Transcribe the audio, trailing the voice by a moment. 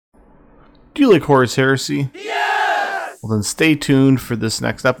Do you like Horus Heresy? Yes! Well, then stay tuned for this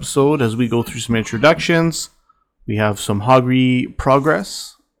next episode as we go through some introductions. We have some hobby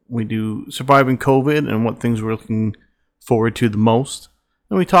progress. We do surviving COVID and what things we're looking forward to the most.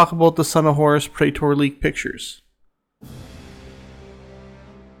 And we talk about the Son of Horus Praetor leak pictures.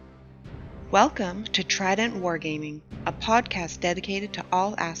 Welcome to Trident Wargaming, a podcast dedicated to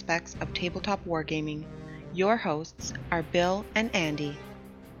all aspects of tabletop wargaming. Your hosts are Bill and Andy.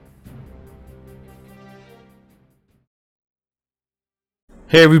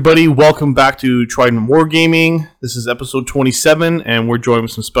 Hey everybody, welcome back to Trident Wargaming. This is episode 27, and we're joined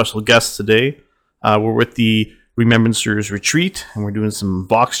with some special guests today. We're with the Remembrancers Retreat, and we're doing some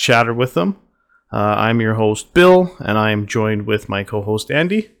Vox chatter with them. I'm your host, Bill, and I am joined with my co-host,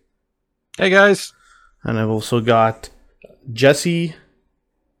 Andy. Hey guys. And I've also got Jesse.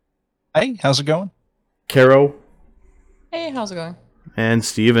 Hey, how's it going? Caro. Hey, how's it going? And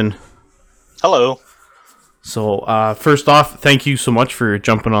Steven. Hello. So, first off, thank you so much for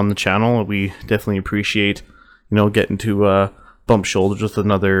jumping on the channel. We definitely appreciate, getting to bump shoulders with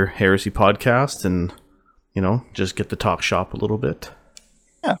another Heresy podcast and, just get to talk shop a little bit.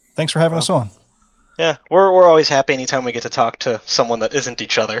 Yeah, thanks for having us on. Yeah, we're always happy anytime we get to talk to someone that isn't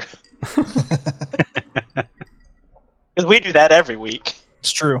each other. Because we do that every week.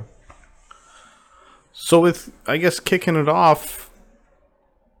 It's true. So with, I guess, kicking it off,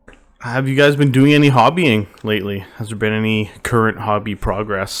 have you guys been doing any hobbying lately? Has there been any current hobby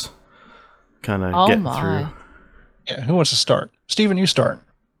progress? Kind of getting through. Yeah, who wants to start? Steven, you start.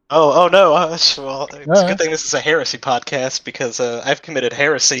 Oh no! Well, it's a good thing this is a heresy podcast because I've committed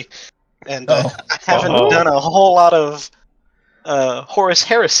heresy, and I haven't done a whole lot of Horus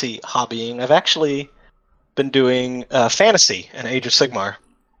Heresy hobbying. I've actually been doing fantasy and Age of Sigmar.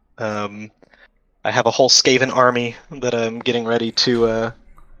 I have a whole Skaven army that I'm getting ready to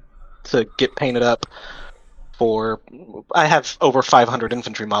get painted up for. I have over 500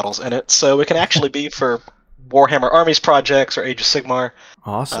 infantry models in it, so it can actually be for Warhammer Armies projects or Age of Sigmar.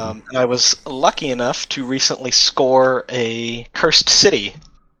 Awesome. And I was lucky enough to recently score a Cursed City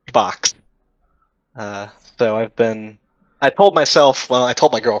box. So I told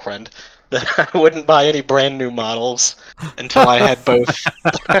my girlfriend that I wouldn't buy any brand new models until I had both.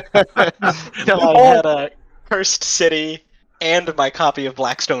 Until I had a Cursed City and my copy of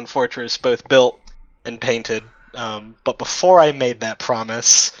Blackstone Fortress both built and painted. But before I made that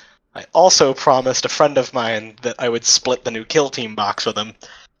promise, I also promised a friend of mine that I would split the new Kill Team box with him.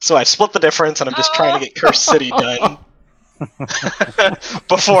 So I split the difference, and I'm just trying to get Cursed City done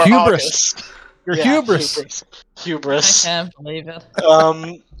before August. Your hubris. Hubris. I can't believe it.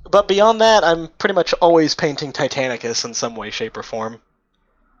 But beyond that, I'm pretty much always painting Titanicus in some way, shape, or form.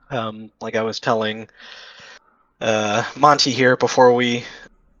 Like I was telling Monty here before we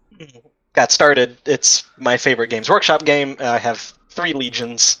got started, it's my favorite Games Workshop game. I have 3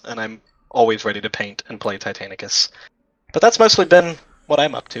 legions, and I'm always ready to paint and play Titanicus. But that's mostly been what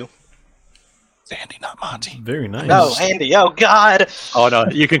I'm up to. It's Andy, not Monty. Very nice. No, Andy, oh god! Oh no,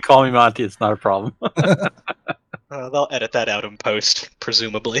 you can call me Monty, it's not a problem. They'll edit that out in post,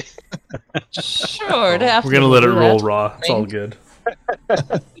 presumably. Sure, We're going to let it roll raw. It's all good.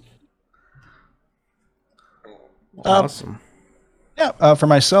 Awesome. Yeah, for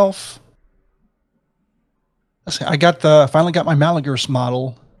myself, let's see, I finally got my Malagurs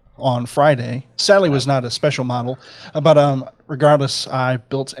model on Friday. Sadly, it was not a special model, but regardless, I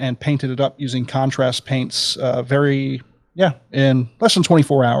built and painted it up using contrast paints. In less than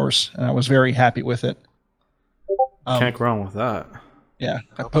 24 hours, and I was very happy with it. Can't go wrong with that. Yeah,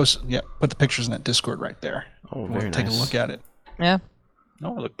 put the pictures in that Discord right there. Oh, If you very want to nice. take a look at it. Yeah,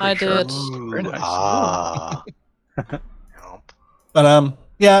 No, look I pretty sharp. did. Very nice. Ah. But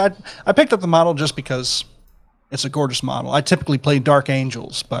I picked up the model just because it's a gorgeous model. I typically play Dark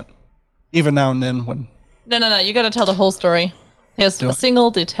Angels, but even now and then when... No, you gotta tell the whole story. Here's Do a it.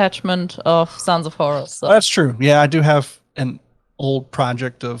 single detachment of Sons of Horus. So. That's true. Yeah, I do have an old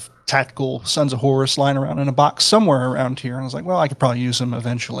project of tactical Sons of Horus lying around in a box somewhere around here. And I was like, well, I could probably use them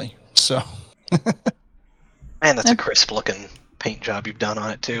eventually. So Man, that's a crisp looking paint job you've done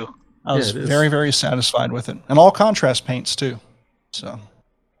on it too. I was it is. very, very satisfied with it. And all contrast paints too. So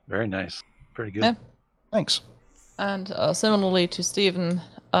Very nice. Pretty good. Yeah. thanks. And similarly to Stephen,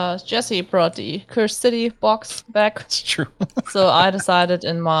 Jesse brought the Cursed City box back. It's true. So I decided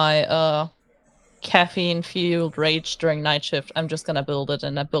in my caffeine-fueled rage during night shift, I'm just gonna build it,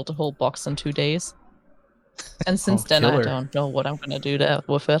 and I built a whole box in 2 days. And since then, killer. I don't know what I'm gonna do there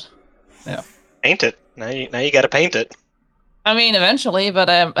with it. Paint it. Now you got to paint it. I mean, eventually, but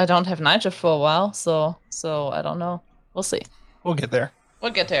I don't have night shift for a while, so I don't know. We'll see. We'll get there.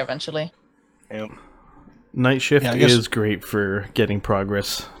 We'll get there eventually. Yeah. Night shift Yeah, I guess- is great for getting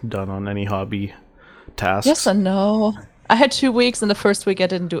progress done on any hobby tasks. Yes and no. I had 2 weeks, and the first week I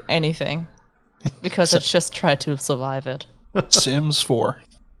didn't do anything because I just tried to survive it. Sims 4.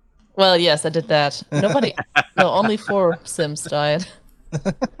 Well, yes, I did that. Only 4 Sims died.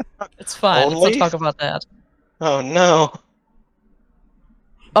 It's fine. Let's Only? not talk about that. Oh no.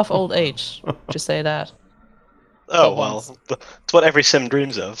 Of old age, to say that. Oh But well, once. it's what every sim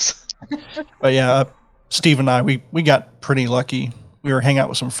dreams of. But yeah, Steve and I, we got pretty lucky. We were hanging out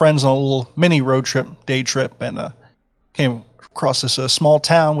with some friends on a little mini road trip, day trip, and came across this small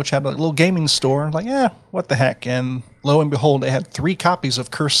town which had a little gaming store. Like, yeah, what the heck? And lo and behold, they had 3 copies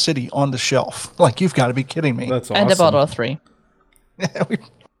of Cursed City on the shelf. Like, you've got to be kidding me. That's awesome. And about all 3.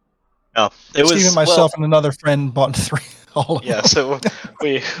 Oh, it was Steve and myself and another friend bought 3. All of Yeah, them. so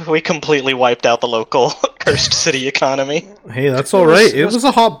we completely wiped out the local Cursed City economy. Hey, that's all right. It was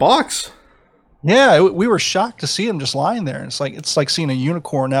a hot box. Yeah, we were shocked to see them just lying there. It's like seeing a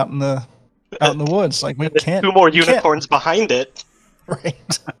unicorn out in the woods. Like, we can't. 2 more we can't- unicorns behind it.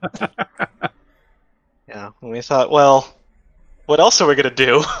 Right. Yeah, and we thought, well, what else are we gonna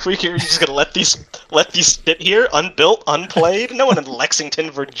do? We're just gonna let these sit here unbuilt, unplayed. No one in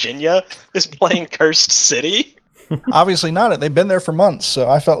Lexington, Virginia, is playing Cursed City. Obviously not. They've been there for months, so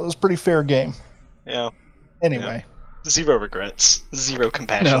I felt it was a pretty fair game. Yeah, Anyway, 0 regrets, 0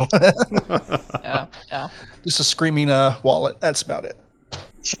 compassion. no, Yeah. just a screaming wallet. That's about it.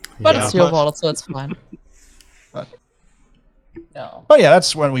 But Yeah. it's your wallet, so it's fine. But- No. Oh yeah,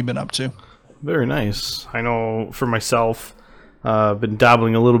 that's what we've been up to. Very nice. I know for myself, been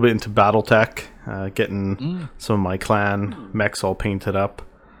dabbling a little bit into BattleTech, getting some of my clan mechs all painted up,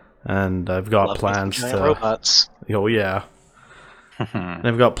 and I've got Love plans giant to. robots. Oh yeah. And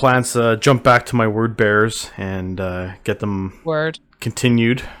I've got plans to jump back to my word bears and get them Word.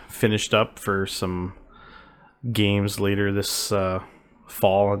 continued, finished up for some games later this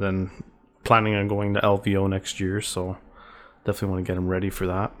fall, and then planning on going to LVO next year. So definitely want to get them ready for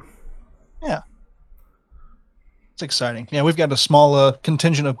that. Yeah, it's exciting. Yeah, we've got a small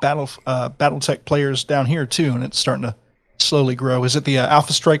contingent of BattleTech players down here too, and it's starting to slowly grow. Is it the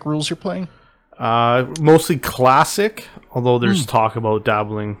Alpha Strike rules you're playing? Mostly classic, although there's talk about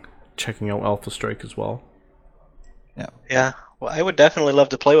checking out Alpha Strike as well. Yeah, well, I would definitely love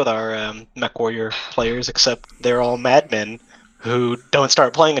to play with our Mech Warrior players, except they're all madmen who don't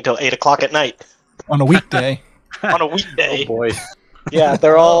start playing until 8 o'clock at night On a weekday. on a weekday. Oh boy. Yeah,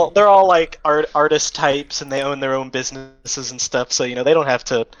 they're all like artist types, and they own their own businesses and stuff. So they don't have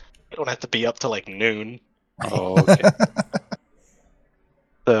to be up till like noon. Oh, okay.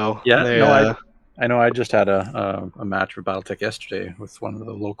 So Yeah, they, no, I know. I just had a match for BattleTech yesterday with one of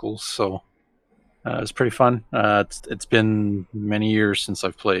the locals, so it was pretty fun. It's been many years since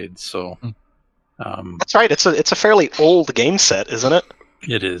I've played, so that's right. It's a fairly old game set, isn't it?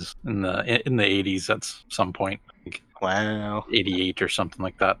 it is in the 80s. That's some point, like Wow. 88 or something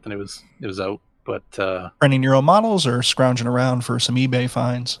like that. Then it was out. But Printing your own models or scrounging around for some eBay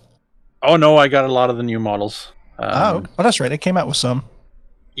finds? oh no, I got a lot of the new models. Oh, that's right. It came out with some.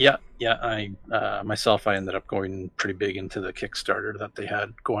 Yeah. I myself, I ended up going pretty big into the Kickstarter that they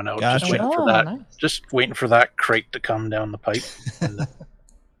had going out. Gotcha. Just waiting for Oh, that. nice. Just waiting for that crate to come down the pipe. And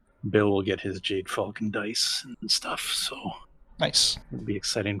Bill will get his Jade Falcon dice and stuff. So Nice. it'll be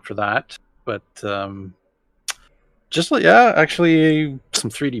exciting for that. But actually some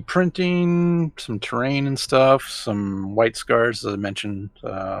 3D printing, some terrain and stuff, some white scars, as I mentioned,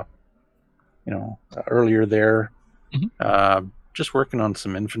 earlier there. Just working on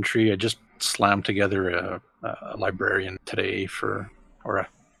some infantry. I just slammed together a librarian today or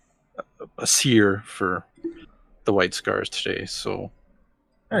a seer for the white scars today. So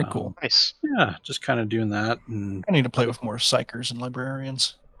Very cool. Nice. yeah, just kind of doing that. And I need to play with more psychers and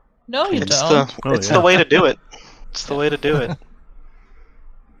librarians. No, you It's don't. the way to do it. It's the way to do it.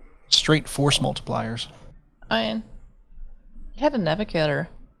 Straight force multipliers. I mean, you had a navigator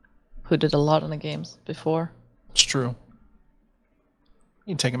who did a lot in the games before. It's true.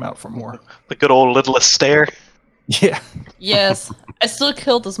 You can take him out for more. The good old lidless stare. Yeah. Yes, I still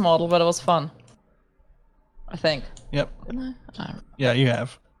killed this model, but it was fun. I think. Yep. Didn't I? Yeah, you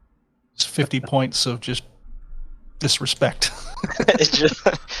have. It's 50 points of just disrespect. It's just,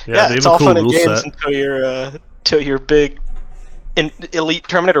 Yeah, they it's have a all cool fun and rule games set. until your big elite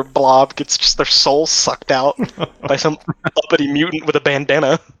Terminator blob gets just their soul sucked out by some uppity mutant with a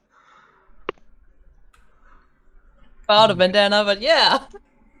bandana. Out of bandana, but yeah.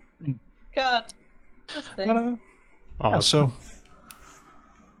 God. This thing. Yeah, so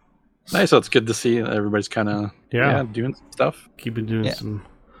nice. So it's good to see everybody's kind of Yeah. doing some stuff. Keep it doing Yeah. some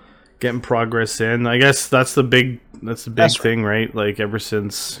getting progress in. I guess that's the big That's thing, right? Like ever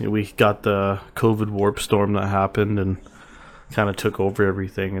since we got the COVID warp storm that happened and kind of took over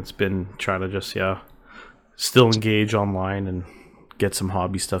everything, it's been trying to just still engage online and get some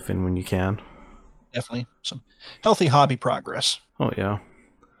hobby stuff in when you can. Definitely some healthy hobby progress. Oh yeah.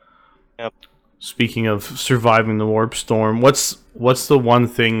 Yep. Speaking of surviving the warp storm, what's the one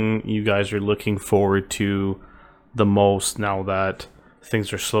thing you guys are looking forward to the most now that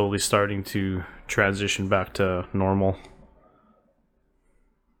things are slowly starting to transition back to normal?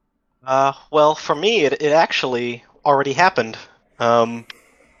 Well, for me, it actually already happened.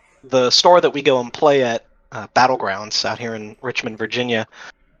 The store that we go and play at, Battlegrounds out here in Richmond, Virginia,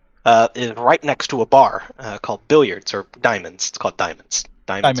 is right next to a bar called Billiards, or Diamonds. It's called Diamonds.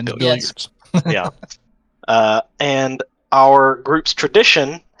 Diamonds Billiards. billiards. Yeah. And our group's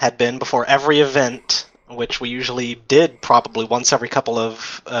tradition had been before every event, which we usually did probably once every couple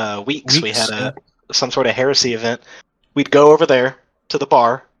of weeks. We had some sort of heresy event. We'd go over there to the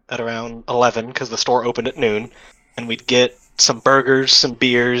bar at around 11 because the store opened at noon, and we'd get some burgers, some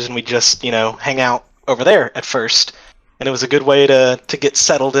beers, and we'd just, hang out over there at first. And it was a good way to get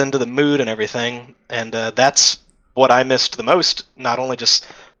settled into the mood and everything. And that's what I missed the most, not only just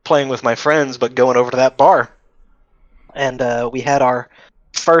playing with my friends, but going over to that bar. And we had our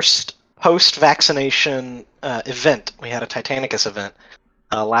first post-vaccination event. We had a Titanicus event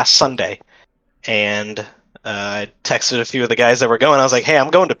last Sunday. And I texted a few of the guys that were going. I was like, hey,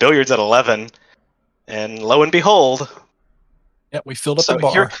 I'm going to Billiards at 11. And lo and behold... Yeah, we filled up the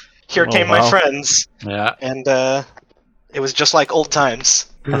bar. Here came my friends. Yeah. And it was just like old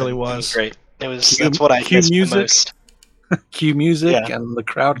times. It really It was. was great. That's what I missed the most. Cue music, and the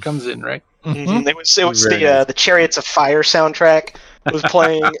crowd comes in, right? Mm-hmm. It was Very nice. the Chariots of Fire soundtrack was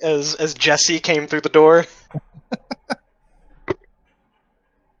playing as Jesse came through the door.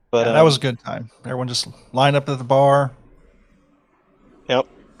 But That was a good time. Everyone just lined up at the bar. Yep.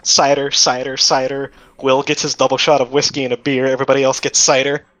 Cider, cider, cider. Will gets his double shot of whiskey and a beer. Everybody else gets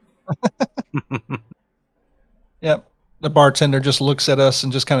cider. Yep. The bartender just looks at us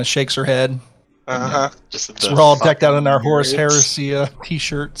and just kind of shakes her head. Uh-huh. So we're all decked out in our Horus Heresy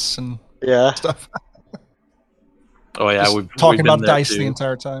t-shirts and stuff. Oh yeah, Just we've talking been about there dice too. the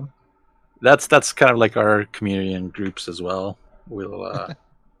entire time. That's kind of like our community and groups as well. We'll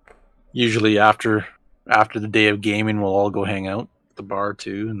usually after the day of gaming, we'll all go hang out at the bar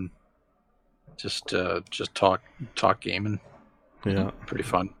too, and just talk gaming. Yeah. Pretty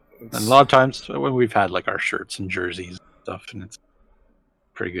fun. And a lot of times when we've had like our shirts and jerseys and stuff, and it's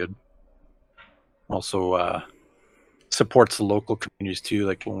pretty good. Also supports the local communities too.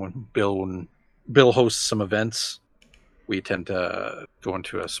 Like when Bill hosts some events, we tend to go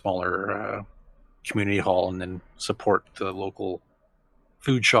into a smaller community hall and then support the local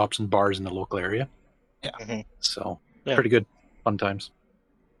food shops and bars in the local area. Yeah. Mhm. So Yeah. pretty good. Fun times.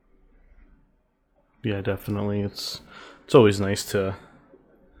 Yeah, definitely. It's always nice to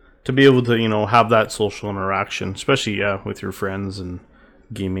be able to, have that social interaction, especially with your friends and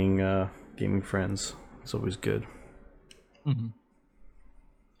gaming friends. It's always good. Mm-hmm.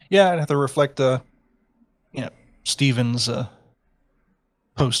 Yeah, I'd have to reflect Steven's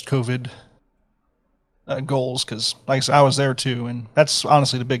post-COVID goals, because like I said, I was there too, and that's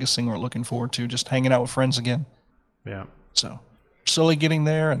honestly the biggest thing we're looking forward to, just hanging out with friends again. Yeah. So slowly getting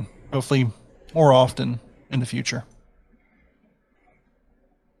there, and hopefully more often in the future.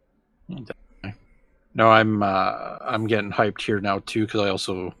 No, I'm getting hyped here now too, because I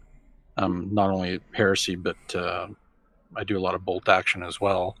also not only Heresy, but I do a lot of bolt action as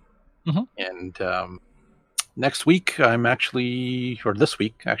well. Mhm. And next week this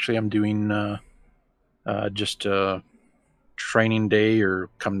week actually, I'm doing just a training day, or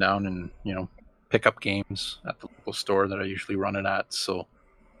come down and pick up games at the local store that I usually run it at. So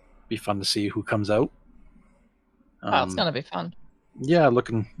be fun to see who comes out. Oh, it's gonna be fun. Yeah,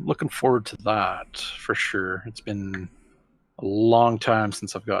 looking forward to that for sure. It's been a long time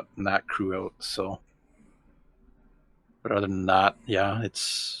since I've gotten that crew out. So, but other than that, yeah,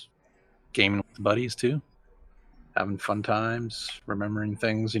 it's gaming with the buddies too, having fun times, remembering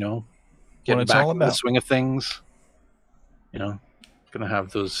things. Getting it's back all into the about. swing of things. Gonna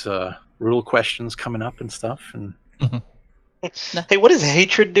have those rule questions coming up and stuff, and Hey, what does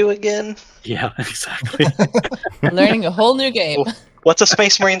hatred do again? yeah, exactly. Learning a whole new game. What's a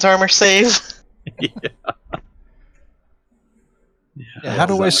Space Marine's armor save? Yeah, how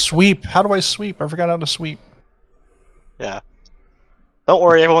do I sweep? How do I sweep? I forgot how to sweep. Yeah. Don't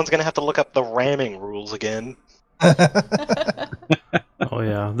worry, everyone's gonna have to look up the ramming rules again. Oh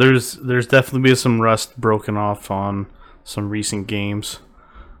yeah. There's definitely been some rust broken off on some recent games.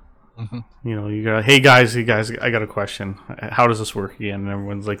 You know, you go, hey guys, I got a question. How does this work again? And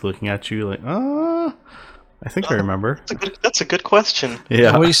everyone's like looking at you like, I think I remember. That's a good question.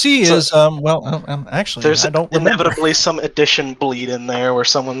 Yeah. What you see is, actually, There's I don't remember. inevitably some edition bleed in there where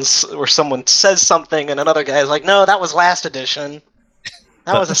someone says something and another guy's like, "No, that was last edition.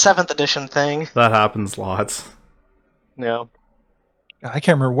 That was a 7th edition thing." That happens lots. Yeah. I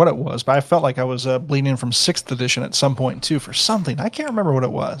can't remember what it was, but I felt like I was bleeding from 6th edition at some point too for something. I can't remember what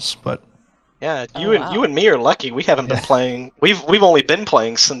it was, but Yeah, Oh, you wow. and me are lucky. We haven't been Yeah. playing. We've only been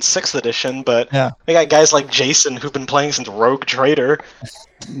playing since 6th edition, but Yeah. we got guys like Jason who've been playing since Rogue Trader.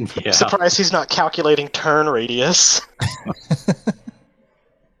 Yeah. Surprised he's not calculating turn radius.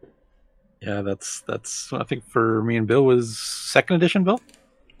 Yeah, that's I think for me and Bill was 2nd edition, Bill?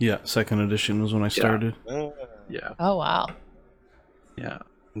 Yeah, 2nd edition was when I started. Yeah. Oh wow. Yeah.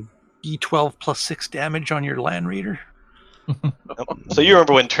 D12 plus 6 damage on your land reader. So you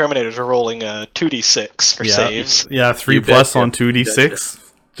remember when Terminators were rolling 2d6 for saves? Yeah, 3 You plus bet, on yeah. 2d6.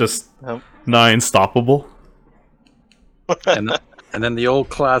 Just Yep. not unstoppable. and then the old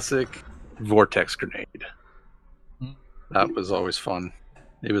classic vortex grenade. That was always fun.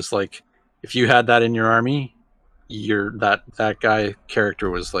 It was like if you had that in your army, that guy character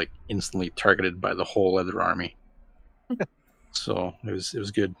was like instantly targeted by the whole other army. So it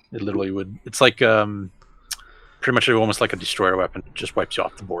was good. It literally would. It's like pretty much almost like a destroyer weapon. It just wipes you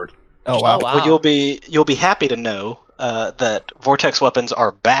off the board. oh wow. Oh, wow. Well, you'll be happy to know that vortex weapons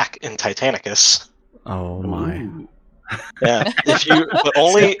are back in Titanicus. Oh my. Ooh. Yeah, but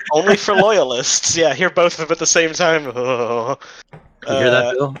only for loyalists. Yeah, hear both of them at the same time. You hear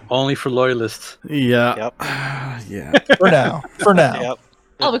that, Bill? Only for loyalists. Yeah. Yep. Yeah. For now. For now. Yep.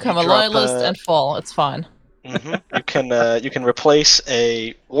 I'll become a You drop, loyalist and fall. It's fine. You can replace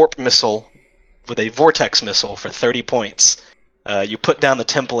a warp missile with a vortex missile for 30 points. You put down the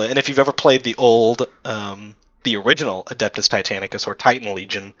template, and if you've ever played the old, the original Adeptus Titanicus or Titan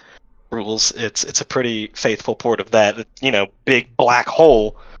Legion rules, it's a pretty faithful port of that. You know, big black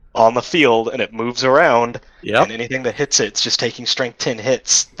hole on the field, and it moves around, Yep. and anything that hits it's just taking strength 10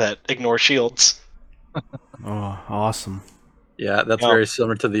 hits that ignore shields. Oh, awesome. Yeah, that's Oh. very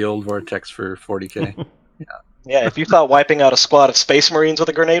similar to the old vortex for 40k. Yeah, if you thought wiping out a squad of Space Marines with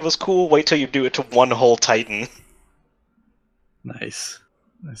a grenade was cool, wait till you do it to one whole Titan. Nice.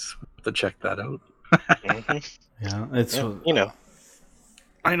 We'll have to check that out. Mhm. Yeah, it's Yeah, you know.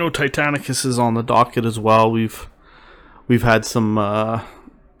 I know Titanicus is on the docket as well. We've had some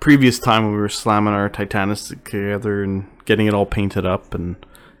previous time when we were slamming our Titanus together and getting it all painted up, and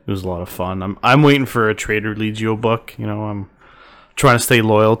it was a lot of fun. I'm waiting for a Trader Legio book. You know, I'm trying to stay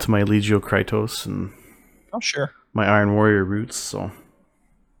loyal to my Legio Krytos and Oh sure. my Iron Warrior roots. So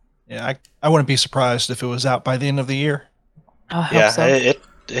Yeah, I wouldn't be surprised if it was out by the end of the year. I hope Yeah, so. it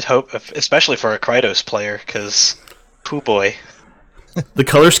hope, especially for a Krytos player, because, poo boy. the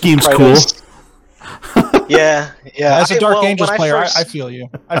color scheme's cool. Krytos- yeah. As a Dark well, Angels when player, first- I feel you.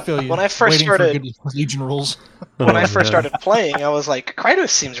 I feel you. When I first waiting started- for good Legion rules. when I Oh, first yeah. started playing, I was like, Krytos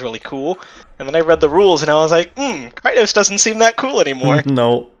seems really cool. And then I read the rules, and I was like, Krytos doesn't seem that cool anymore.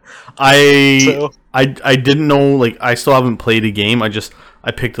 No, I So, I didn't know, like, I still haven't played a game. I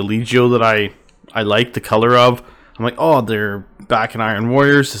picked a Legio that I like the color of. I'm like, oh, they're back in Iron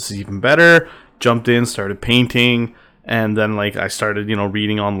Warriors. This is even better. Jumped in, started painting, and then like I started,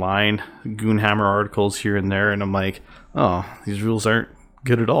 reading online Goonhammer articles here and there, and I'm like, oh, these rules aren't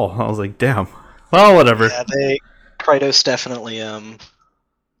good at all. I was like, damn. Well, whatever. yeah, Krytos definitely,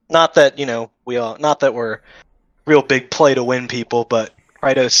 not that, not that we're real big play to win people, but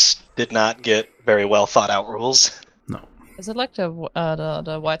Krytos did not get very well thought out rules. Is it like the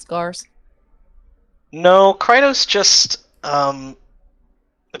White Scars? No, Krytos just I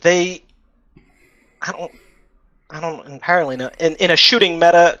don't entirely know. In a shooting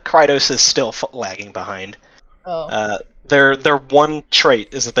meta, Krytos is still lagging behind. Oh. Their one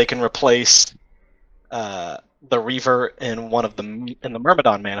trait is that they can replace the Reaver in the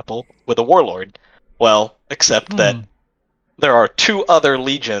Myrmidon Maniple with a Warlord. Well, except that there are two other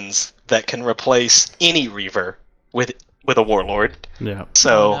legions that can replace any Reaver with a Warlord. Yeah.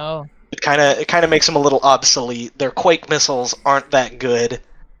 So Oh, no. it kind of makes them a little obsolete. Their Quake missiles aren't that good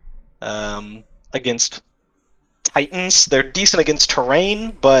against Titans. They're decent against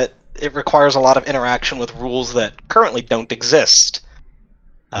terrain, but it requires a lot of interaction with rules that currently don't exist.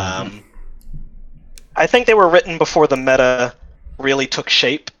 I think they were written before the meta really took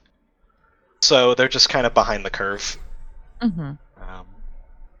shape, so they're just kind of behind the curve. Mm-hmm.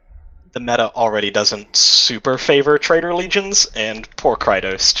 The meta already doesn't super favor Trader Legions, and poor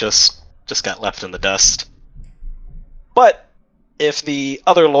Krytos just got left in the dust. But if the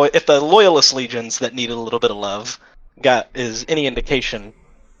loyalist legions that need a little bit of love is any indication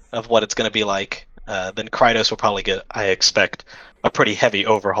of what it's going to be like, then Krytos will probably get, I expect, a pretty heavy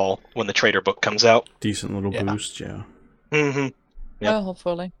overhaul when the trader book comes out. Decent little boost, yeah. Mm-hmm. Yep. Well,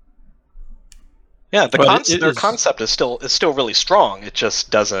 hopefully. Yeah, But their concept is still really strong. It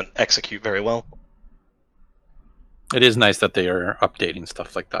just doesn't execute very well. It is nice that they are updating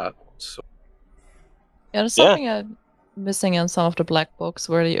stuff like that. So Yeah, there's something I'm missing in some of the black books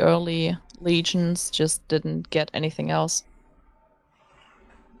where the early legions just didn't get anything else.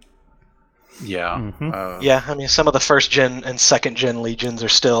 yeah, Yeah, I mean, some of the first gen and second gen legions are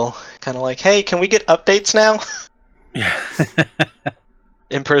still kind of like, hey, can we get updates now? yeah.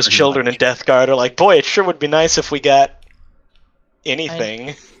 Emperor's Pretty Children much. and Death Guard are like, boy, it sure would be nice if we got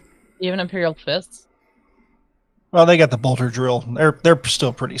anything. Even Imperial Fists. Well, they got the bolter drill. They're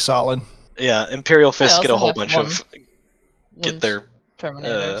still pretty solid. Yeah, Imperial Fists I get a also whole have bunch one. of Wound their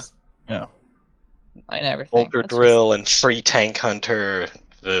Terminators. Yeah. And everything. bolter That's drill and free tank hunter.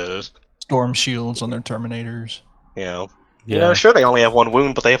 Storm shields on their terminators. You know, Yeah. sure they only have one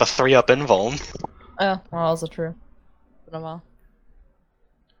wound, but they have a 3-up invuln. well, also true. Been a while.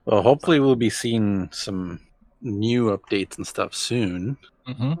 Well, hopefully we'll be seeing some new updates and stuff soon,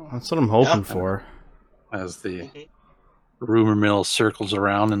 Mm-hmm. That's what I'm hoping Yeah. for. as the rumor mill circles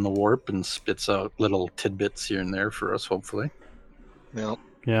around in the warp and spits out little tidbits here and there for us, hopefully. Yeah.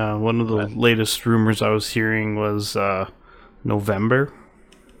 Yeah, one of the latest rumors I was hearing was November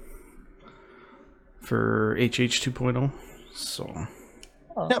for HH 2.0. So,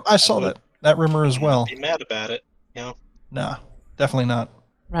 Oh. Yep, I saw that rumor as well. Be mad about it. Nah, definitely not.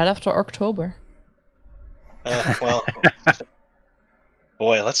 Right after October. Well,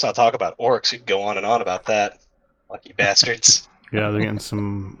 boy, let's not talk about orcs. You can go on and on about that. Lucky bastards. yeah, they're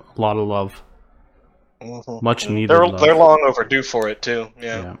getting a lot of love. Mhm. Much needed They're love. long overdue for it too.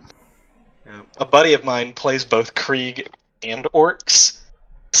 Yeah. Yeah. A buddy of mine plays both Krieg and orcs,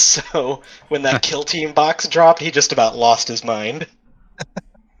 so when that kill team box dropped, he just about lost his mind.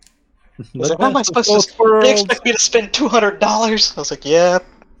 He was like, "How am I supposed to? They expect me to spend $200?" I was like, "Yeah,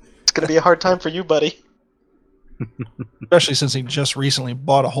 it's gonna be a hard time for you, buddy." Especially since he just recently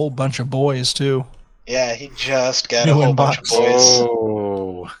bought a whole bunch of boys too. Yeah, he just got New a whole bunch of inbox. boys.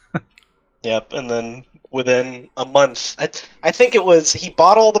 Oh, Yep, and then within a month, I think it was he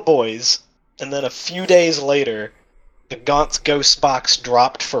bought all the boys, and then a few days later, the Gaunt's Ghost box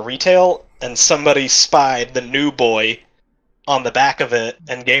dropped for retail, and somebody spied the new boy on the back of it,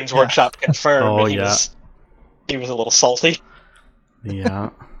 and Games Yeah. Workshop confirmed. Oh, and yeah. He was a little salty. Yeah.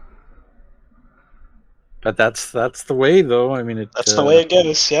 but that's the way, though. I mean, That's the way it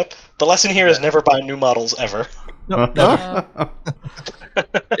goes. Yep. The lesson here is never buy new models ever. Nope, never.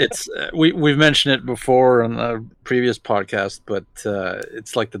 it's we've mentioned it before on a previous podcast, but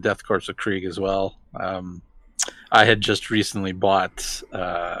it's like the Death Corps of Krieg as well. I had just recently bought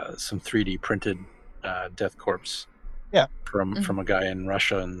some 3D printed Death Corps. Yeah. From a guy in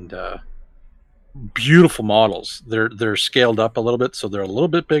Russia, and beautiful models. They're scaled up a little bit, so they're a little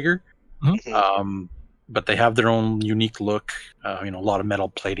bit bigger. But they have their own unique look. A lot of metal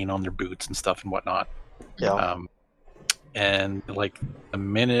plating on their boots and stuff and whatnot. Yeah. And like a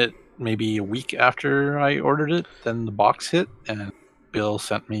minute, maybe a week after I ordered it, then the box hit, and Bill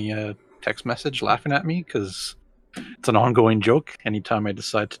sent me a text message laughing at me because it's an ongoing joke. Anytime I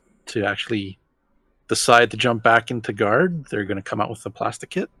decide to jump back into Guard, they're going to come out with the plastic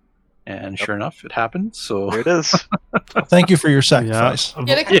kit. And sure enough, it happened. So There it is. Thank you for your sacrifice.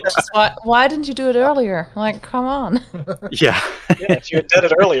 Why didn't you do it earlier? Like, come on. yeah. Yeah, if you had done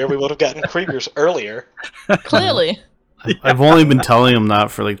it earlier, we would have gotten Kriegers earlier. Clearly. I've only been telling him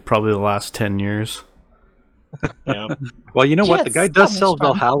that for like probably the last 10 years. Yeah. Well, you know what? The Yes, guy does that sell was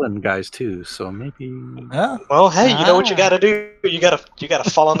fun. Valhallan guys too, so maybe. Yeah. Well, hey, you know what you Ah. got to do? You gotta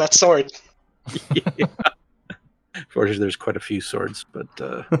fall on that sword. Fortunately, there's quite a few swords, but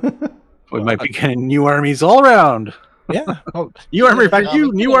we might be getting new armies all around. Yeah. Oh, New army for Army, you,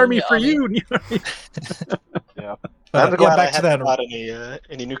 new new army for army. you. New army. I'm glad back I to haven't that. bought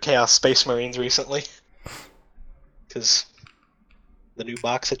any new Chaos Space Marines recently, because the new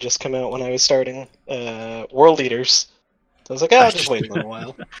box had just come out when I was starting World Eaters. So I was like, I'll just wait a little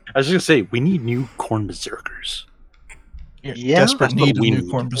while. I was just gonna say we need new Corn Berserkers. You're Yeah, desperate that's what need of we new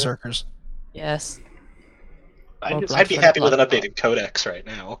need. Corn Berserkers. Yes. I'd be Bloodford, happy with an Bloodford. updated Codex right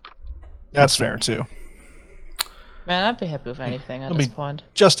now. That's fair too. Man, I'd be happy with anything at It'll this be- point.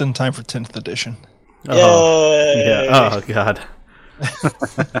 Just in time for 10th edition. Oh, Yay! yeah. Oh, God.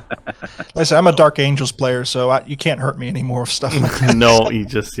 Listen, I'm a Dark Angels player, so you can't hurt me anymore with stuff like that. No, you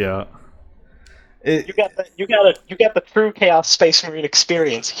just, yeah. You got the true Chaos Space Marine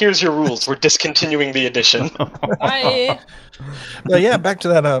experience. Here's your rules. We're discontinuing the edition. Bye. But yeah, back to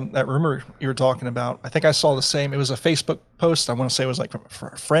that rumor you were talking about. I think I saw the same. It was a Facebook post. I want to say it was like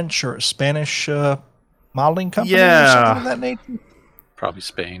from a French or a Spanish modeling company or something of that nature. Probably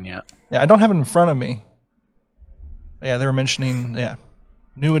Spain, yeah. Yeah, I don't have it in front of me. Yeah, they were mentioning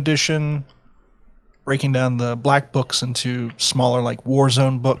new edition, breaking down the black books into smaller like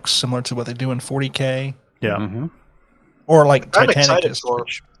Warzone books, similar to what they do in 40K, Yeah. Mm-hmm. or like I'm excited Titanicus. for,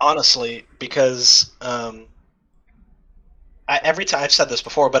 honestly, because every time I've said this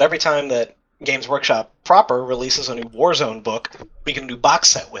before, but every time that Games Workshop proper releases a new Warzone book, we get a new box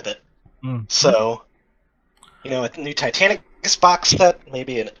set with it. So, a new Titanicus box set,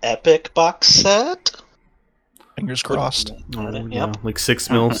 maybe an Epic box set. Fingers crossed. Yep. Like 6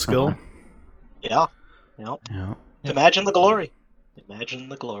 mil skill. Yeah. Yep. Yeah. Imagine the glory. Imagine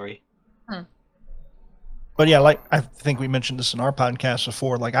the glory. But yeah, like I think we mentioned this in our podcast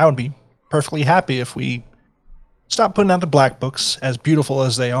before, like I would be perfectly happy if we stop putting out the black books, as beautiful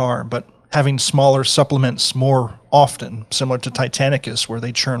as they are, but having smaller supplements more often, similar to Titanicus, where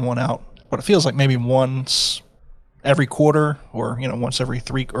they churn one out. What it feels like maybe once every quarter, or once every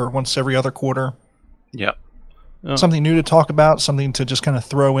 3 or once every other quarter. Yep. Oh. Something new to talk about, something to just kind of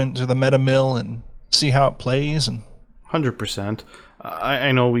throw into the meta mill and see how it plays. And 100%.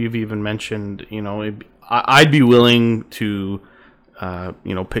 I know we've even mentioned, I'd be willing to,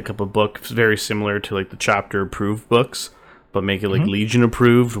 pick up a book very similar to like the chapter approved books, but make it like Legion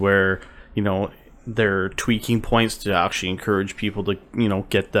approved, where, they're tweaking points to actually encourage people to,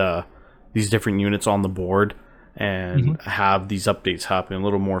 get these different units on the board and have these updates happen a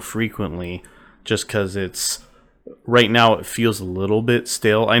little more frequently, just because it's right now it feels a little bit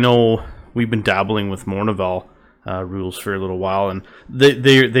stale. I know we've been dabbling with Mournival rules for a little while, and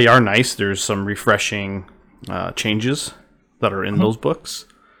they are nice. There's some refreshing changes that are in those books,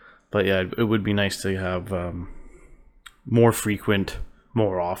 but yeah, it would be nice to have more frequent,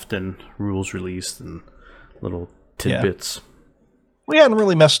 more often rules released and little tidbits. we hadn't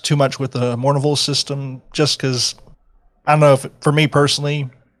really messed too much with the Mournival system, just because I don't know if for me personally,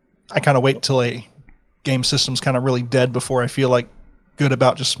 I kind of wait till a game system's kind of really dead before I feel like good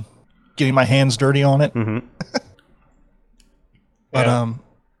about just getting my hands dirty on it. But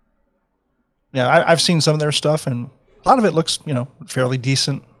I've seen some of their stuff, and a lot of it looks, fairly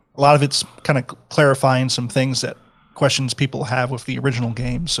decent. A lot of it's kind of clarifying some things that questions people have with the original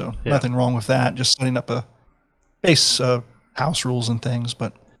game. So nothing wrong with that. Just setting up a base house rules and things.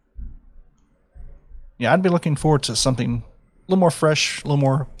 But yeah, I'd be looking forward to something a little more fresh, a little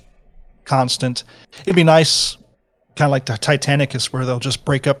more constant. It'd be nice, kind of like the Titanicus, where they'll just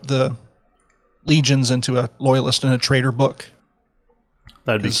break up the legions into a loyalist and a traitor book.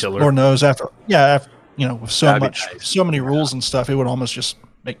 That'd be killer. Lord knows after with so That'd be much, nice. so many rules and stuff, it would almost just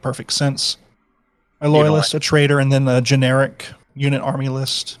make perfect sense. A loyalist, a traitor, and then a generic unit army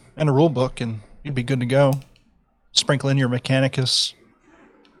list and a rule book, and you'd be good to go. Sprinkle in your Mechanicus.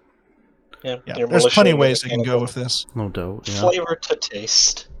 Yeah, there's plenty of ways they can go with this. No doubt. Yeah. Flavor to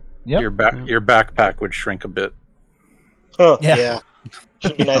taste. Yep. Your backpack would shrink a bit. Huh, Yeah.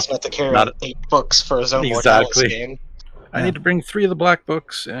 Should be nice not to carry Not- 8 books for a Zone Exactly. Mortalis game. I need to bring 3 of the black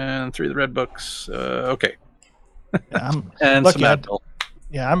books and 3 of the red books. Okay. Yeah, I'm And lucky some I- Advil.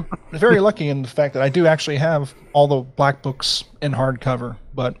 I'm very lucky in the fact that I do actually have all the black books in hardcover,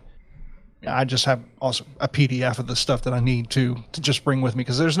 but I just have also a PDF of the stuff that I need to just bring with me,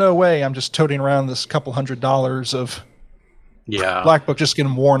 because there's no way I'm just toting around this couple $100 of Yeah. black book just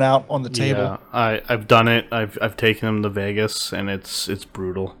getting worn out on the table. Yeah, I've done it. I've taken them to Vegas, and it's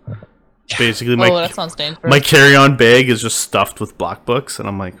brutal. Basically, That sounds dangerous. my carry-on bag is just stuffed with black books, and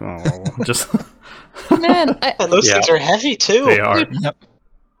I'm like, oh, just Man, And those things are heavy too. they are. Yep.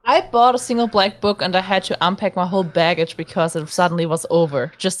 I bought a single black book and I had to unpack my whole baggage because it suddenly was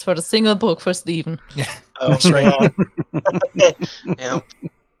over, just for the single book for Steven. Oh, That's right. yeah.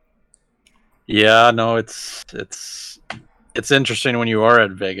 Yeah, no, it's interesting when you are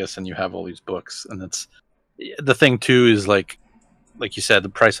at Vegas and you have all these books, and it's the thing too is like you said, the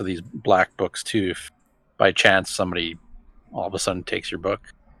price of these black books too. If by chance somebody all of a sudden takes your book,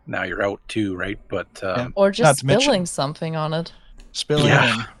 now you're out too, right? But Or Not just to mention- spilling something on it. Spilling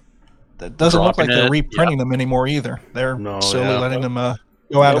Yeah. in. That doesn't look like Dropping they're it, reprinting them anymore either. They're No, slowly yeah. letting them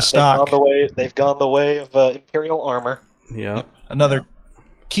go out of stock. They've gone the way of Imperial armor. Yeah. Another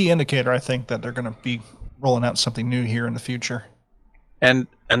key indicator, I think, that they're going to be rolling out something new here in the future. and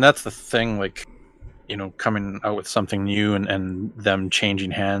that's the thing, like, coming out with something new and them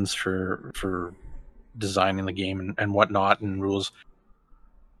changing hands for designing the game and whatnot and rules.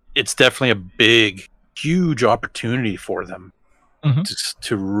 it's definitely a big, huge opportunity for them Mhm.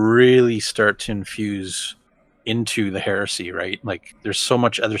 to really start to infuse into the heresy, right? Like, there's so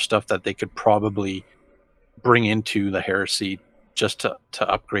much other stuff that they could probably bring into the heresy just to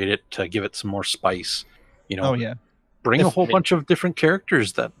upgrade it, to give it some more spice. You know, Oh yeah. bring a If- whole bunch of different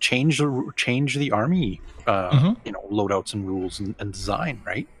characters that change the army, Mhm. loadouts and rules and design,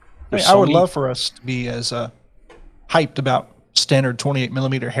 right? There's I so would many. love for us to be as hyped about standard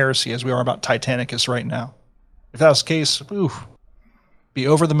 28mm heresy as we are about Titanicus right now. If that was the case, be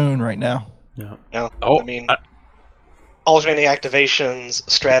over the moon right now. Yeah. Yeah, Oh, I mean, alternating activations,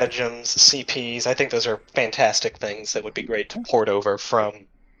 stratagems, CPs. I think those are fantastic things that would be great to port over from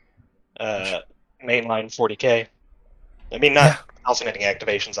mainline 40K. I mean, not Yeah. alternating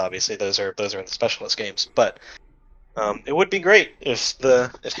activations. Obviously, those are in the specialist games. But it would be great if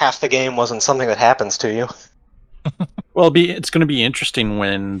half the game wasn't something that happens to you. well, it's going to be interesting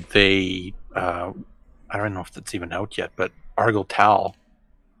when they. I don't know if that's even out yet, but Argyle Tal,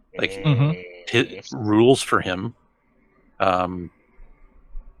 like hit rules for him.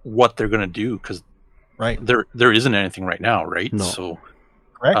 What they're going to do, because Right. there isn't anything right now, right? No. So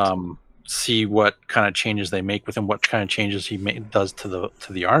Correct. see what kind of changes they make with him, what kind of changes he does to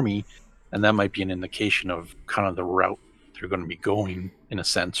the army, and that might be an indication of kind of the route they're going to be going, in a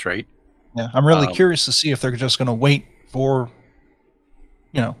sense, right? Yeah, I'm really curious to see if they're just going to wait for,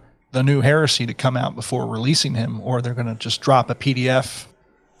 the new heresy to come out before releasing him, or they're going to just drop a PDF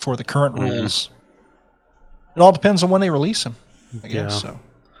for the current Mhm. rules. It all depends on when they release him, I guess. Yeah. So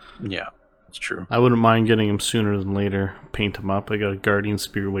Yeah, that's true. I wouldn't mind getting him sooner than later. Paint him up. I got a Guardian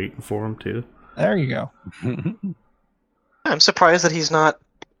Spear waiting for him too. there you go. I'm surprised that he's not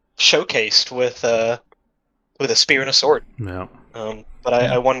showcased with a spear and a sword. Yeah. But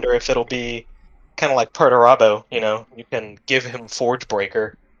I wonder if it'll be kind of like Perturabo. You can give him Forge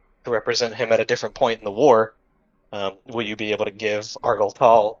Breaker to represent him at a different point in the war. Will you be able to give Argyle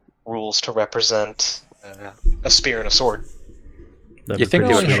Tal rules to represent a spear and a sword? You think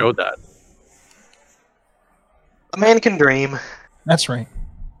they would have showed that? A man can dream. That's right.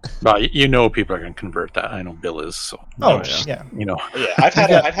 Well, people are going to convert that. I know Bill is, so Oh, yeah. yeah. Yeah,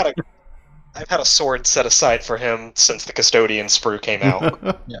 I've had a sword set aside for him since the Custodian sprue came out.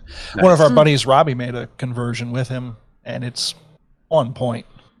 One of our buddies, Robbie, made a conversion with him, and it's on point.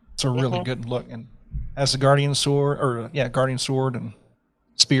 It's a really good look, and has the Guardian sword, Guardian sword and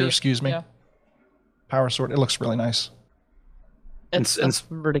spear. Excuse me, Yeah. power sword. It looks really nice. It's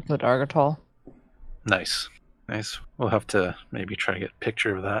really good Argotol. Nice. We'll have to maybe try to get a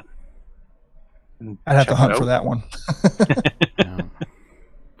picture of that. I'd have to hunt for that one. Yeah.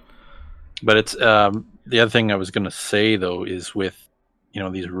 But it's the other thing I was going to say though is with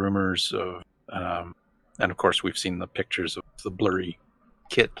these rumors of and of course we've seen the pictures of the blurry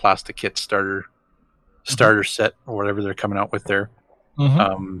plastic kit starter set or whatever they're coming out with there.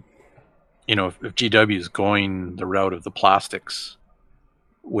 Mm-hmm. If GW is going the route of the plastics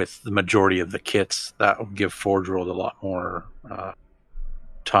with the majority of the kits, that will give Forge World a lot more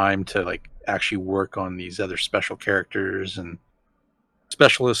time to actually work on these other special characters and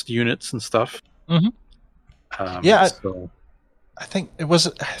specialist units and stuff. Mm-hmm. I think it was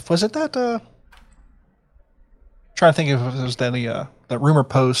it that trying to think if it was that rumor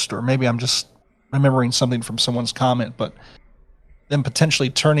post, or maybe I'm just remembering something from someone's comment, but them potentially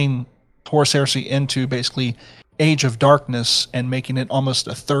turning Horus Heresy into basically Age of Darkness and making it almost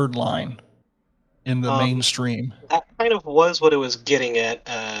a third line in the mainstream. That kind of was what it was getting at.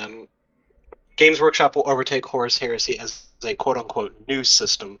 Games Workshop will overtake Horus Heresy as a quote-unquote new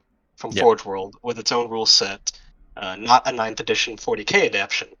system from Forge World with its own rule set, not a 9th edition 40k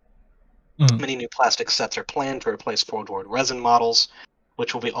adaptation. Mm-hmm. Many new plastic sets are planned to replace Forge World resin models,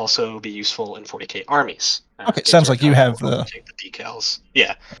 which will also be useful in 40k armies. Okay, sounds like you have the decals.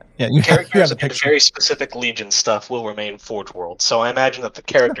 Yeah, you characters have the and picture. very specific Legion stuff will remain Forge World. So I imagine that the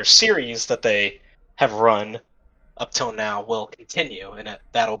character series that they have run up till now will continue, and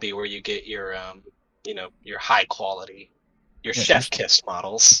that'll be where you get your your high quality, your chef kiss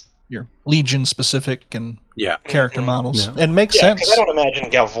models, your Legion specific and character models. Yeah. It makes sense. Because I don't imagine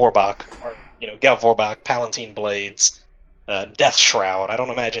Gal Vorbak or Gal Vorbak, Palatine Blades, Death Shroud. I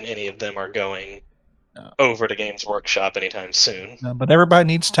don't imagine any of them are going over to Games Workshop anytime soon. No, but everybody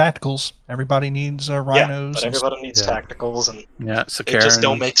needs tacticals. Everybody needs rhinos. But everybody needs tacticals, and so it just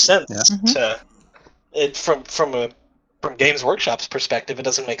don't make sense Yeah. from Games Workshop's perspective. It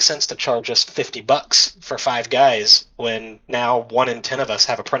doesn't make sense to charge us $50 for 5 guys when now 1 in 10 of us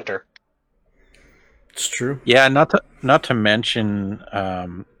have a printer. It's true. Yeah, not to mention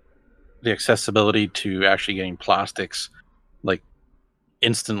the accessibility to actually getting plastics.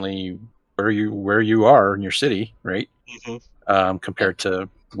 instantly where you are in your city, right? Mm-hmm. Compared to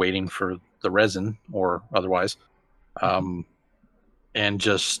waiting for the resin or otherwise. And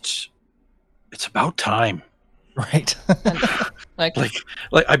just, it's about time. Right. And, like,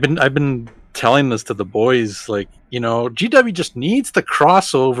 Like I've been telling this to the boys, like, GW just needs the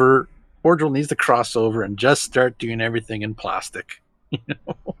crossover. Cordial needs the crossover and just start doing everything in plastic.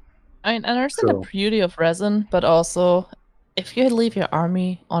 I understand the beauty of resin, but also, if you leave your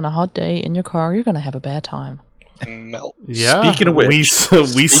army on a hot day in your car, you're gonna have a bad time. Melt. Yeah. Speaking of which,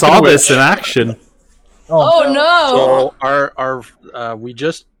 we saw this in action. Oh no! So we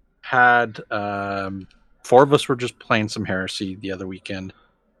just had 4 of us were just playing some Heresy the other weekend,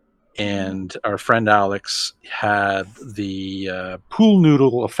 and our friend Alex had the pool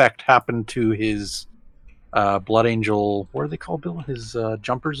noodle effect happen to his Blood Angel. What are they called, Bill? His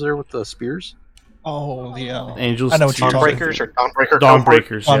jumpers there with the spears. Oh, the Angels. I know what you're talking Dawnbreakers or Dawnbreaker.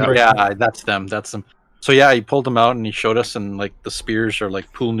 Dawnbreakers. Yeah. Dawnbreaker. Yeah, that's them. That's them. So yeah, he pulled them out and he showed us, and like the spears are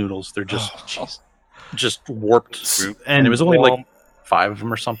like pool noodles. They're just warped, and it was only like 5 of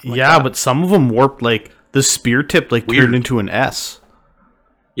them or something. Like Yeah, that. but some of them warped, like the spear tip like Weird. turned into an S.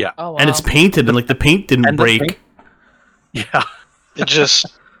 Yeah, Oh, wow. And it's painted, and like the paint didn't And the break. paint- yeah, It just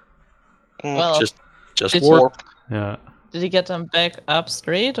Well, just did warped. Yeah. did he get them back up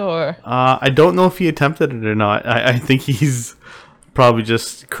straight, or? I don't know if he attempted it or not. I think he's probably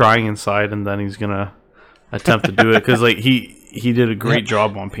just crying inside, and then he's gonna attempt to do it because like he did a great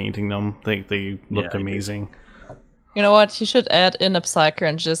job on painting them. They looked Yeah, he did. amazing. You know what? He should add in a Psyker,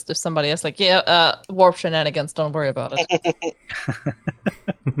 and just if somebody is like, warp shenanigans, don't worry about it.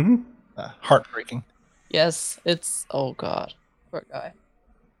 heartbreaking. Yes, it's, oh god, poor guy.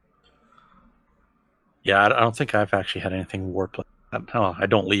 Yeah, I don't think I've actually had anything warped like that. No, I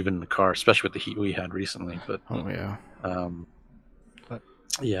don't leave it in the car, especially with the heat we had recently. But Oh yeah.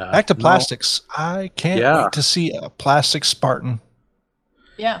 yeah, Back to no. plastics. I can't Yeah. wait to see a plastic Spartan.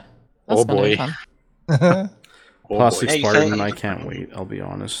 Yeah. Oh, gonna be boy. fun. Oh, Plastic Hey, Spartan. thank- I can't wait. I'll be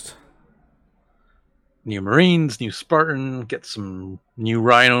honest. New Marines, new Spartan, get some new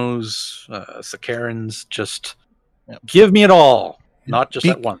Rhinos, Sakarans. Just give me it all. Not just Be-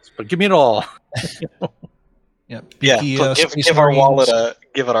 at once, but give me it all. Yeah, Yeah, beaky, put- Space give our Marines.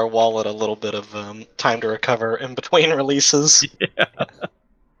 wallet a little bit of time to recover in between releases.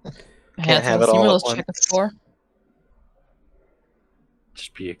 Hands have on it all Stimulus at check once. the score.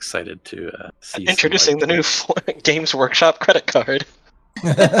 Just be excited to see. Introducing the new Games Workshop credit card.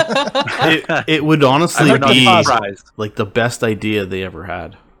 It would honestly I'm not be surprised. like the best idea they ever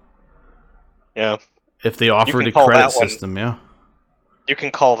had Yeah, if they offered can a call credit that one- system. Yeah. you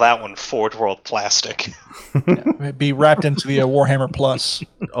can call that one Forge World Plastic. It'd be wrapped into the Warhammer Plus.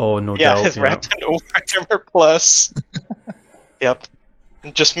 Oh no Yeah, doubt. it's Yeah. wrapped into Warhammer Plus. Yep.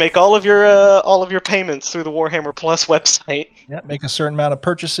 Just make all of your payments through the Warhammer Plus website. Yeah, make a certain amount of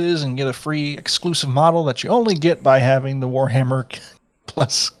purchases and get a free exclusive model that you only get by having the Warhammer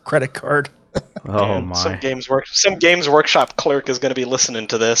Plus credit card. Oh And my. Some Games Workshop clerk is going to be listening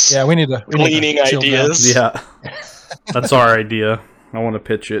to this. Yeah, we need to Gleaning chill down. ideas. Yeah. That's our idea. I want to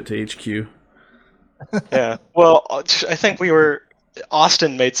pitch it to HQ. Yeah. Well, I think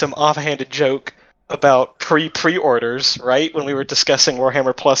Austin made some offhanded joke about pre-orders, right? When we were discussing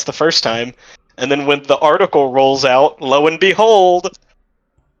Warhammer Plus the first time. And then when the article rolls out, lo and behold,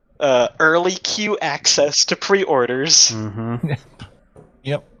 early queue access to pre-orders. Mm-hmm.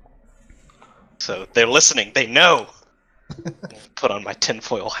 Yep. So they're listening. They know. Put on my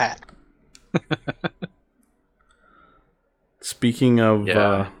tinfoil hat. Speaking of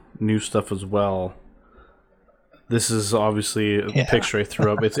Yeah. new stuff as well, this is obviously a Yeah. picture I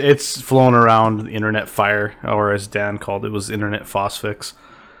threw up. It's flown around the internet fire, or as Dan called it, was internet phosphix,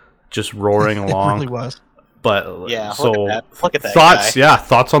 just roaring It along. really was. But Yeah, so look at that thoughts, guy. yeah,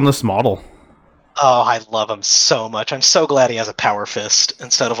 thoughts on this model. Oh, I love him so much. I'm so glad he has a power fist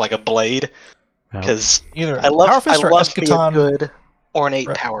instead of like a blade. Yeah. Because Either I love Power Fist or me a Eschaton, good ornate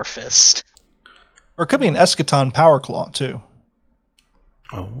Right. power fist. or it could be an Eschaton Power Claw too.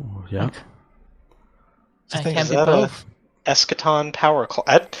 Oh yeah. So I think- can't is be that both. Eschaton power claw.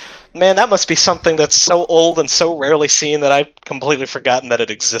 Man, that must be something that's so old and so rarely seen that I've completely forgotten that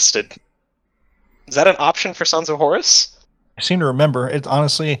it existed. Is that an option for Sons of Horus? I seem to remember it.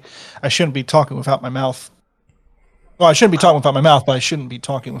 Honestly, I shouldn't be talking without my mouth. Well, I shouldn't be talking without my mouth, but I shouldn't be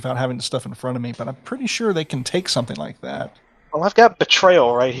talking without having the stuff in front of me. But I'm pretty sure they can take something like that. Well, I've got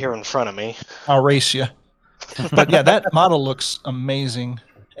Betrayal right here in front of me. I'll race you. But yeah, that model looks amazing,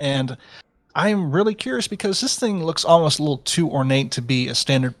 and I'm really curious because this thing looks almost a little too ornate to be a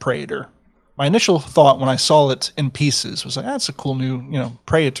standard Praetor. my initial thought when I saw it in pieces was like, that's a cool new,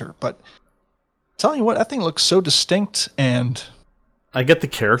 Praetor. But telling you what, that thing looks so distinct, and I get the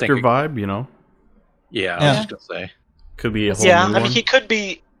character Think- vibe, you know? Yeah, I Yeah. was just gonna say. Could be a whole Yeah, new I mean, one. he could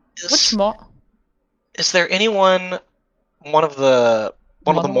be. Which more? Is there anyone, one of the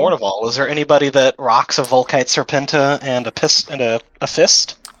Monoval? Mournival? Is there anybody that rocks a Volkite Serpenta and a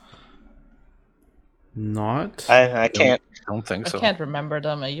fist? Not. I can't. Don't think I so. can't remember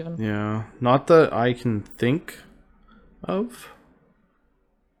them even. Yeah, not that I can think of.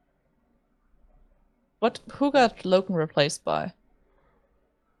 Who got Logan replaced by?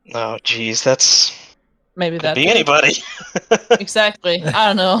 Oh, geez, that's Maybe could that be dude? anybody. Exactly. I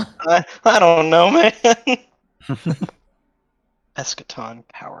don't know. I don't know, man. Eschaton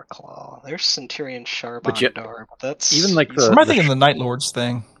Power Claw. There's Centurion But yet- Charbondar. That's even like am I the thinking the Night Lords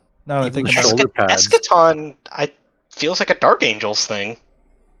thing? Now that I Even think the about it. shoulder pads. Eschaton. Feels like a Dark Angels thing.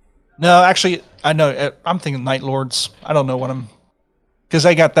 No, actually, I know. I'm thinking Night Lords. I don't know what I'm, because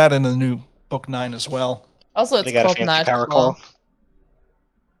I got that in the new Book 9 as well. Also, it's They got a called fancy Night Power Claw. Claw.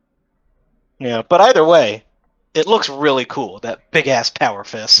 Yeah, but either way, it looks really cool. That big ass Power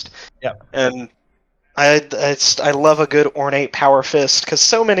Fist. Yeah. And I love a good ornate Power Fist because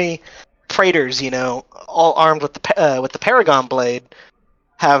so many Praetors, all armed with the Paragon Blade,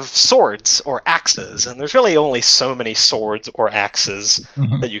 have swords or axes, and there's really only so many swords or axes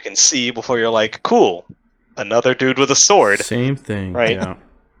that you can see before you're like, cool, another dude with a sword. Same thing. Right. Yeah.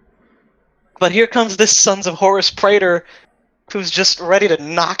 But here comes this Sons of Horus Praetor who's just ready to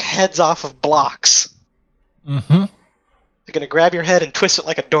knock heads off of blocks. Mm-hmm. You're gonna grab your head and twist it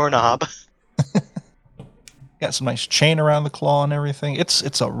like a doorknob. Got some nice chain around the claw and everything.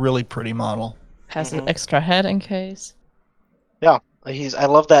 It's a really pretty model. Has Mhm. an extra head in case. I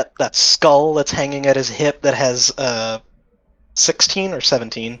love that skull that's hanging at his hip that has 16 or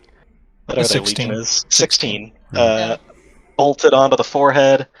 17. Whatever that 16. legion is. 16. Yeah. Bolted onto the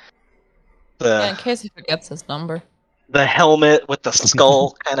forehead. Yeah, in case he forgets his number. The helmet with the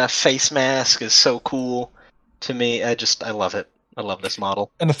skull kind of face mask is so cool to me. I love it. I love this model.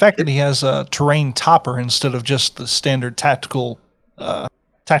 And the fact that he has a terrain topper instead of just the standard tactical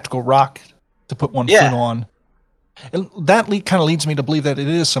rock to put one Yeah. foot on. And that kind of leads me to believe that it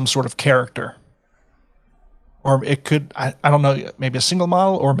is some sort of character. Or it could, I don't know, maybe a single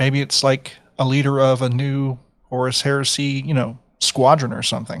model, or maybe it's like a leader of a new Horus Heresy, squadron or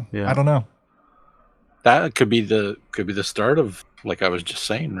something. Yeah. I don't know. that could be the start of, like I was just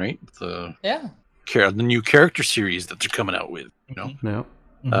saying, right? The Yeah. new character series that they're coming out with, Yeah.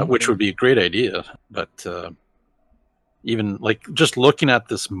 Mhm. which would be a great idea. But even like just looking at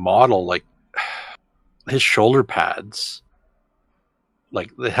this model, like his shoulder pads,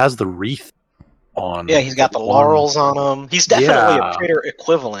 like it has the wreath on. Yeah, he's got the arm. laurels on him. He's definitely Yeah. a Praetor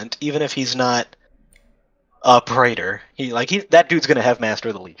equivalent, even if he's not a Praetor. That dude's gonna have Master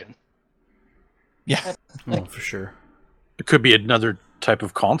of the Legion. Yeah. Oh, for sure. It could be another type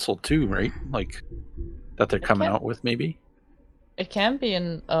of console too, right? Like that they're coming can. out with, maybe. It can be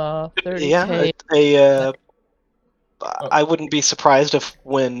in 30k. Yeah, I wouldn't be surprised if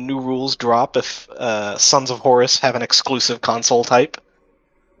when new rules drop, if Sons of Horus have an exclusive console type.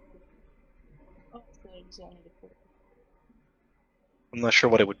 I'm not sure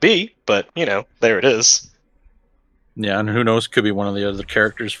what it would be, but there it is. Yeah, and who knows? Could be one of the other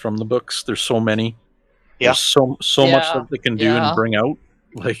characters from the books. There's so many. Yeah. There's so much Yeah, that they can do yeah. and bring out.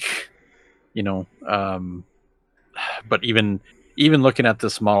 Like, but even looking at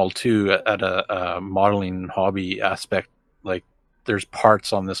this model too, at a modeling hobby aspect, like there's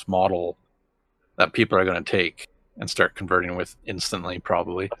parts on this model that people are going to take and start converting with instantly,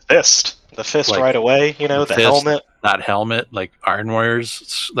 probably. The fist Like, right away. The fist. helmet. That helmet, like Iron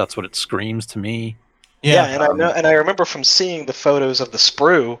Warriors, that's what it screams to me. Yeah, and I know, and I remember from seeing the photos of the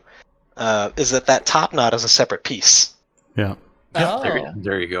sprue, is that top knot is a separate piece. Yeah. Oh.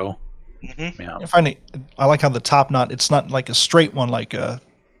 There you go. Mm-hmm. Yeah. I like how the top knot, it's not like a straight one like how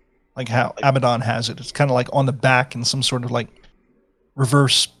Abaddon has it. It's kind of like on the back and some sort of like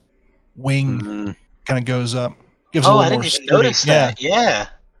reverse wing Mhm. kind of goes up. Gives a Oh, little I more didn't even sturdy. notice that. Yeah.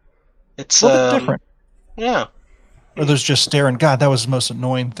 It's A little bit different. Yeah. Or there's just staring. God, that was the most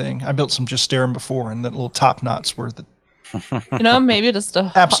annoying thing. I built some just staring before, and the little top knots were the Maybe it's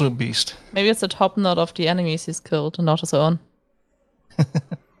the absolute beast. maybe it's the top knot of the enemies he's killed and not his own.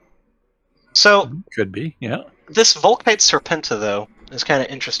 So Could be, yeah. this Volkite Serpenta, though, is kind of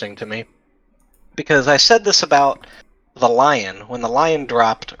interesting to me. Because I said this about the lion. When the lion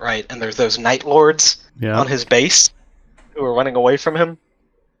dropped, right, and there's those Night Lords Yeah. on his base who were running away from him.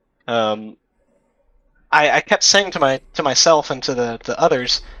 I kept saying to myself and to the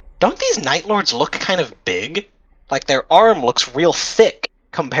others, don't these Night Lords look kind of big? Like, their arm looks real thick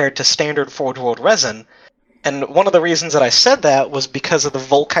compared to standard Forge World resin. And one of the reasons that I said that was because of the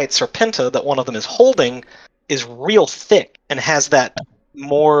Volkite Serpenta that one of them is holding is real thick and has that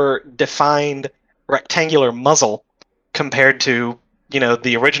more defined rectangular muzzle compared to,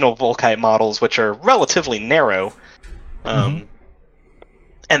 the original Volkite models, which are relatively narrow. And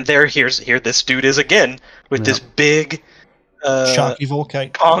here this dude is again with this big Chonky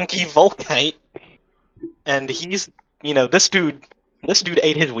Volkite. conky Volkite. And he's, this dude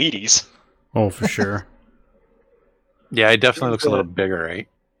ate his Wheaties. Oh, for sure. Yeah, it definitely looks a little bigger, right?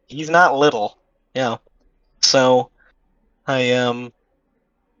 He's not little. Yeah. So, now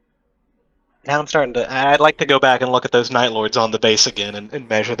I'm starting to. I'd like to go back and look at those Night Lords on the base again and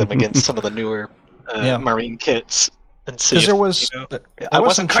measure them against some of the newer Marine kits and see. Because there was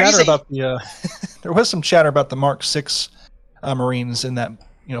some chatter about the there was some chatter about the Mark VI Marines in that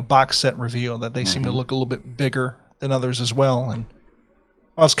box set reveal that they seem to look a little bit bigger than others as well, and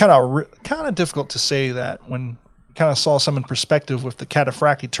well, it's kind of difficult to say that when you kind of saw some in perspective with the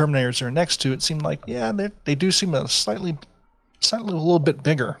Cataphracti Terminators they're next to. It seemed like they do seem a slightly a little bit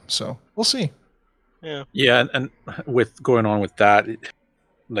bigger. So we'll see. Yeah, and with going on with that,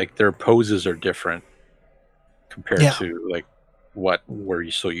 like their poses are different compared to like what we're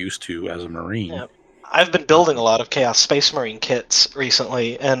so used to as a Marine. Yeah. I've been building a lot of Chaos Space Marine kits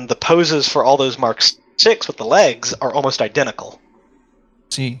recently, and the poses for all those Mark VI with the legs are almost identical.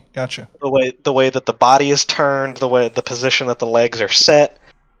 See, gotcha. The way that the body is turned, the position that the legs are set,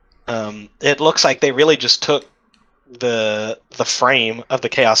 it looks like they really just took the frame of the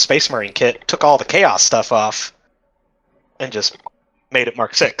Chaos Space Marine kit, took all the Chaos stuff off, and just made it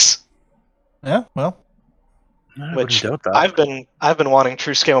Mark VI. Yeah, well, which I've been wanting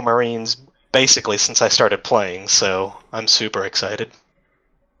true scale Marines basically since I started playing, so I'm super excited.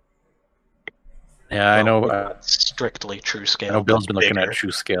 Yeah, I know. Strictly true scale. I know Bill's been looking at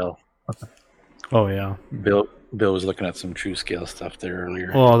true scale. Oh yeah, Bill was looking at some true scale stuff there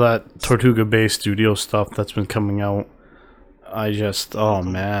earlier. Well, that Tortuga Bay Studio stuff that's been coming out, oh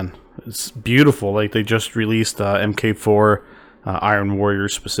man, it's beautiful. Like they just released MK4 Iron Warrior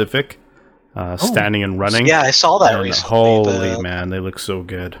specific, standing and running. Yeah, I saw that recently. Holy man, they look so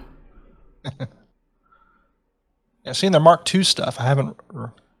good. Yeah, seeing their Mark II stuff. I haven't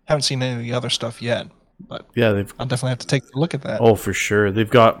seen any of the other stuff yet, but yeah, I'll definitely have to take a look at that. Oh, for sure. They've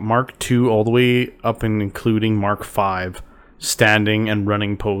got Mark II all the way up and including Mark V, standing and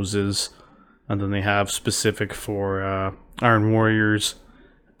running poses, and then they have specific for Iron Warriors,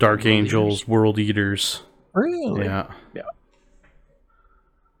 Dark Angels, World Eaters. Really? Yeah.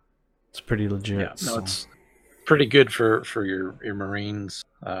 It's pretty legit. Yeah, no, it's pretty good for your Marines.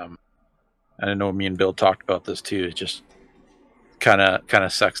 And I know me and Bill talked about this too. It just kind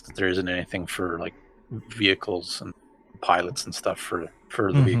of sucks that there isn't anything for like vehicles and pilots and stuff for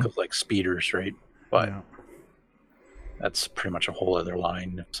the vehicles like speeders, right? But that's pretty much a whole other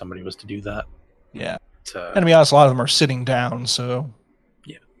line if somebody was to do that. Yeah. And to be honest, a lot of them are sitting down, so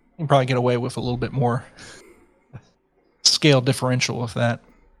you can probably get away with a little bit more scale differential with that.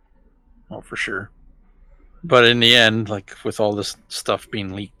 Oh, for sure. But in the end, like with all this stuff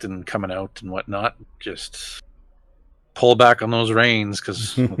being leaked and coming out and whatnot, just pull back on those reins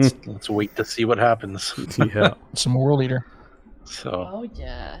because let's wait to see what happens. Yeah, some World Eater. So, oh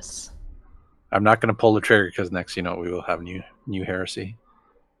yes, I'm not going to pull the trigger because next, we will have new heresy.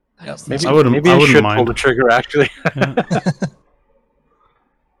 Yes, maybe I wouldn't should mind. pull the trigger actually.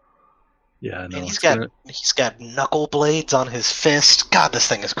 Yeah, no. He's got knuckle blades on his fist. God, this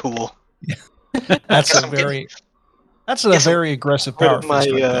thing is cool. That's a very aggressive power fist.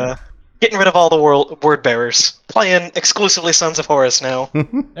 Getting rid of all the word bearers. Playing exclusively Sons of Horus now.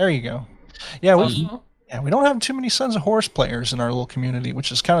 There you go. Yeah, we don't have too many Sons of Horus players in our little community,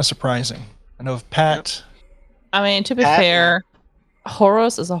 which is kind of surprising. I know of Pat. I mean, to be fair,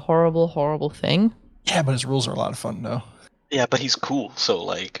 Horus is a horrible, horrible thing. Yeah, but his rules are a lot of fun, though. Yeah, but he's cool, so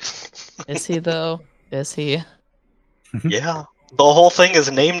like... Is he, though? Is he? Yeah. The whole thing is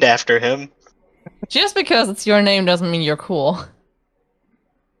named after him. Just because it's your name doesn't mean you're cool.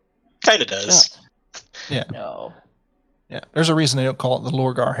 Kinda does. Yeah. No. Yeah. There's a reason they don't call it the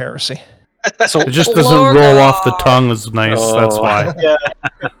Lorgar Heresy. So it just doesn't roll off the tongue as nice. That's why.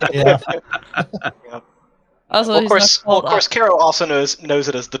 Yeah. Also, of course, Caro also knows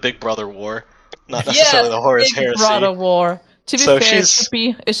it as the Big Brother War, not necessarily the Horus Big Heresy. Brother War. To be fair,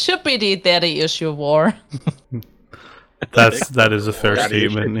 it should be the daddy issue of war. That is a fair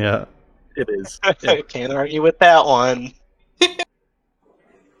statement. Yeah, it is. I can't argue with that one.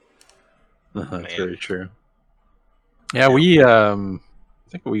 That's very true. Yeah, we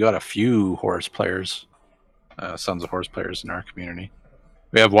think we got a few Horus players, Sons of Horus players in our community.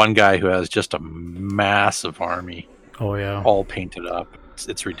 We have one guy who has just a massive army, Oh yeah. all painted up.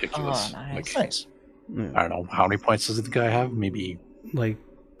 It's ridiculous. Oh, nice. Like, Nice. I don't know how many points does the guy have. Maybe Like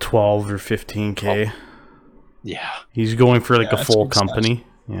 12 or 15k. yeah. He's going for like Yeah, a that's full good stuff. company.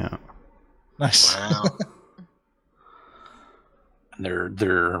 Yeah. Nice. Wow. And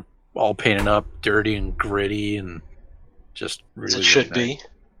they're all painted up, dirty and gritty, and just As really it should really be.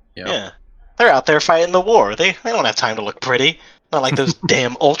 nice. Yeah. They're out there fighting the war. They don't have time to look pretty. Not like those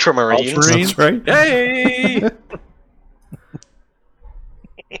damn ultramarines. Ultramarines. That's right. Hey,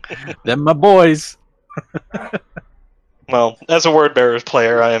 them my boys. Well, as a Word Bearers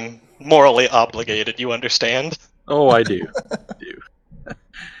player, I am morally obligated, you understand? Oh, I do. I do.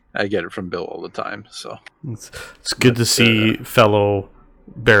 I get it from Bill all the time. So It's good to see fellow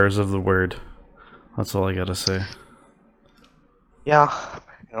bearers of the word. That's all I gotta say. Yeah.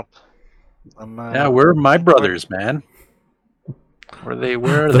 Yep. yeah, we're my brothers, man. Where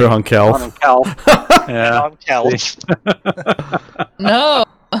are they? They're on Calf. On Calf. Yeah. on Calif. No,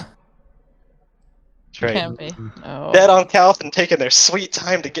 That's right. can't be. No. Dead on Calif and taking their sweet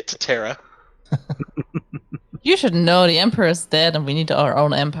time to get to Terra. You should know the Emperor is dead and we need our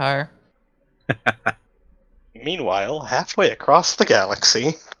own empire. Meanwhile, halfway across the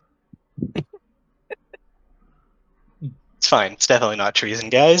galaxy. It's fine. It's definitely not treason,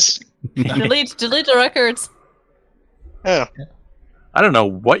 guys. delete the records. Oh. I don't know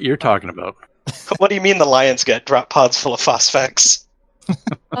what you're talking about. What do you mean the lions get drop pods full of phosphax?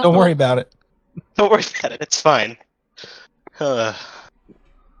 Don't worry about it. Don't worry about it. It's fine. The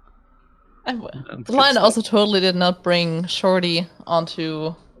line also totally did not bring Shorty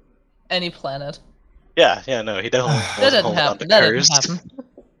onto any planet. Yeah, no, he definitely That wasn't didn't holding on happen. to That didn't Kurz. happen.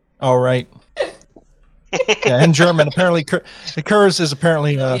 All right. Yeah, in German, apparently, the Kurz is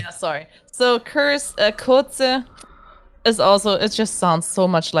apparently. Yeah, sorry. So Kurz, Kurze is also, it just sounds so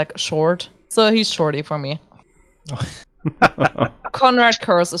much like short. So he's Shorty for me. Conrad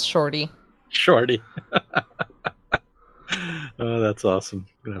Kurz is Shorty. Shorty. Oh, that's awesome.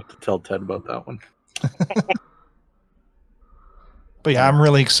 I'm gonna have to tell Ted about that one. But yeah, I'm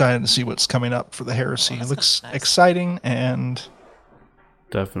really excited to see what's coming up for the Heresy. It that's looks nice. exciting, and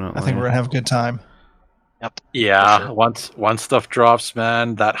Definitely. I think we're gonna have a good time. Yeah, For sure. once stuff drops,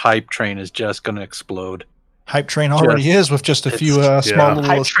 man, that hype train is just gonna explode. Hype train already is with just a few it's- small yeah.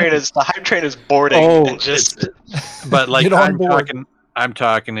 little. The hype train is boarding and just But like Get on board. I'm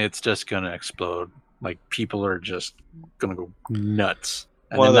talking, it's just gonna explode. Like people are just gonna go nuts.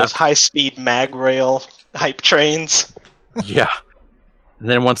 And one of then those high-speed mag rail hype trains. yeah. And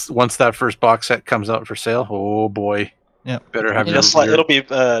then once that first box set comes out for sale, oh boy, Yeah. better have Just like it'll be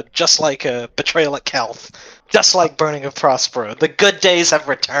just like Betrayal at Calth, just like Burning of Prospero. The good days have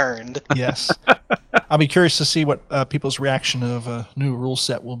returned. Yes. I'll be curious to see what people's reaction of a new rule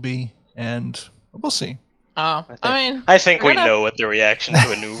set will be, and we'll see. Oh, I mean, I think we We're gonna- know what the reaction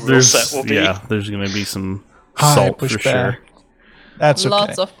to a new rule There's set will be. there's gonna be some High salt for pushback. sure. That's okay.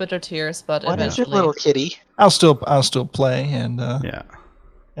 lots of bitter tears, but What is it, eventually. little kitty? I'll still play, and Yeah.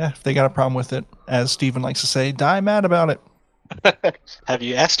 yeah, if they got a problem with it, as Steven likes to say, die mad about it. Have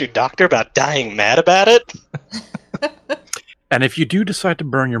you asked your doctor about dying mad about it? And if you do decide to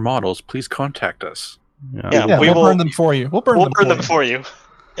burn your models, please contact us. Yeah. Yeah. Yeah, we we'll will- burn them for you. We'll burn We'll them burn for them you. for you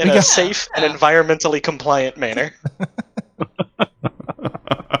in We a got- safe and Yeah. environmentally compliant manner.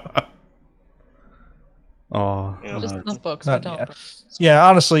 Oh, You know? Just the books. not we don't. yet. Yeah,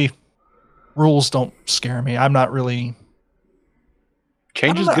 honestly, rules don't scare me. I'm not really.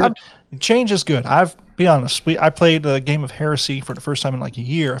 Change I is don't know, good. Change is good. I've be honest. I played a game of Heresy for the first time in like a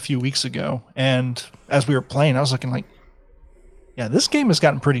year, a few weeks ago, and as we were playing, I was looking like, yeah, this game has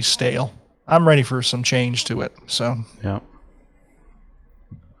gotten pretty stale. I'm ready for some change to it. So yeah.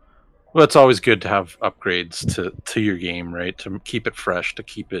 Well, it's always good to have upgrades to your game, right? To keep it fresh, to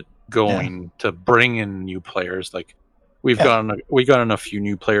keep it going, to bring in new players. Like we gotten a few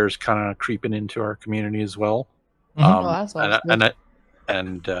new players kind of creeping into our community as well. Mhm. Oh, that's always good.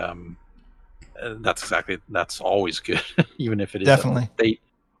 And that's always good, even if it is Definitely. update.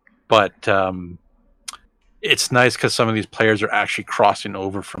 But it's nice because some of these players are actually crossing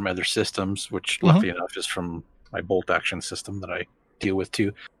over from other systems, which luckily enough is from my bolt action system that I deal with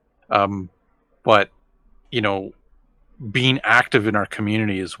too. But you know, being active in our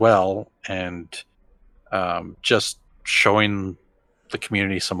community as well, and just showing the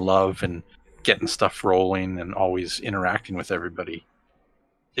community some love and getting stuff rolling and always interacting with everybody,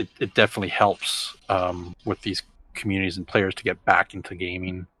 it definitely helps with these communities and players to get back into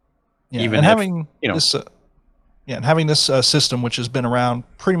gaming. yeah, Even and if, having you know- this, Yeah, and having this system, which has been around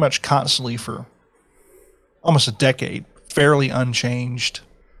pretty much constantly for almost a decade, fairly unchanged,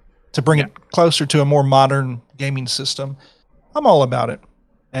 to bring it closer to a more modern gaming system, I'm all about it.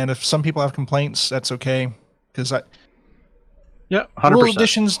 And if some people have complaints, that's okay, because Yeah, rule 100%.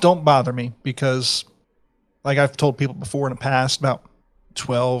 additions don't bother me, because like I've told people before in the past, about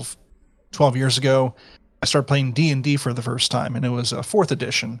 12 years ago, I started playing D&D for the first time, and it was a 4th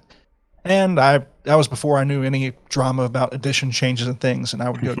edition. And that was before I knew any drama about edition changes and things. And I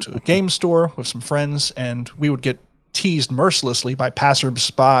would go to a game store with some friends, and we would get teased mercilessly by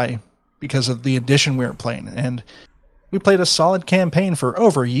passers-by because of the edition we were playing. And we played a solid campaign for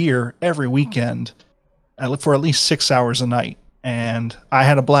over a year every weekend for at least 6 hours a night. And I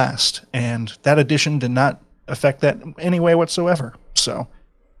had a blast. And that edition did not affect that in any way whatsoever. So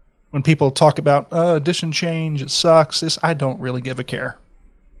when people talk about edition change, it sucks, I don't really give a care.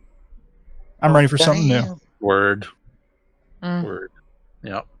 I'm ready for something new. Word. Mm. Word.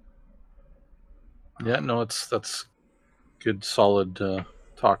 Yeah. Yeah, no, that's good, solid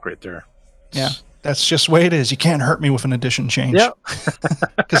talk right there. Yeah, that's just the way it is. You can't hurt me with an edition change. Yeah.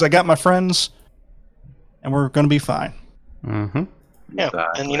 Because I got my friends, and we're going to be fine. Mm-hmm. Yeah,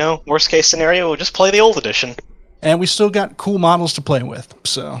 Exactly. and worst case scenario, we'll just play the old edition. And we still got cool models to play with.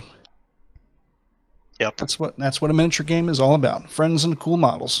 So Yep. that's what a miniature game is all about. Friends and cool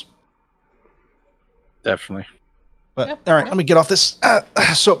models. Definitely. But Yep. all right, let me get off this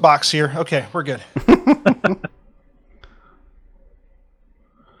soapbox here. Okay, we're good.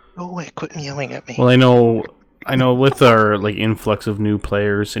 Oh wait, quit yelling at me. Well, I know with our like influx of new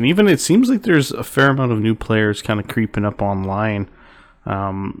players, and even it seems like there's a fair amount of new players kind of creeping up online.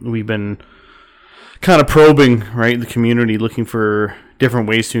 We've been kind of probing, right, the community, looking for different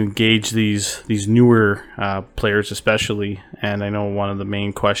ways to engage these newer players, especially. And I know one of the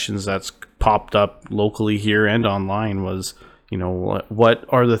main questions that's popped up locally here and online was, what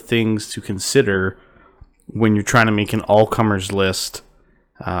are the things to consider when you're trying to make an all-comers list,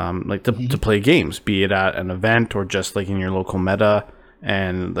 to play games, be it at an event or just like in your local meta.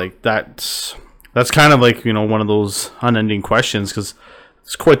 And like that's kind of like, one of those unending questions, because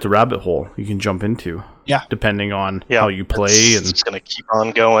it's quite the rabbit hole you can jump into. Yeah. Depending on how you play, and it's gonna keep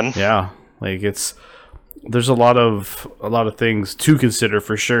on going. yeah, like there's a lot of things to consider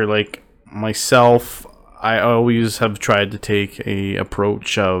for sure. Like myself, I always have tried to take a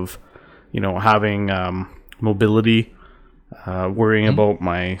approach of, having mobility, worrying about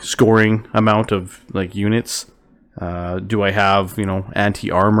my scoring amount of like units. Do I have,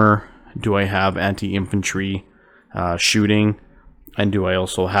 anti-armor? Do I have anti-infantry shooting? And do I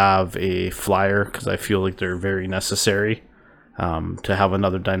also have a flyer? Because I feel like they're very necessary to have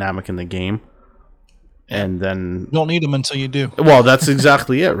another dynamic in the game. And then You don't need them until you do. well, that's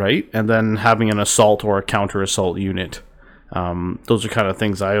exactly it, right? And then having an assault or a counter-assault unit. Those are kind of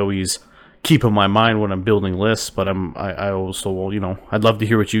things I always keep in my mind when I'm building lists. But I also, I'd love to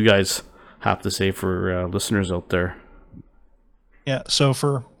hear what you guys have to say for listeners out there. Yeah, so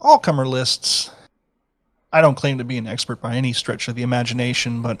for all-comer lists, I don't claim to be an expert by any stretch of the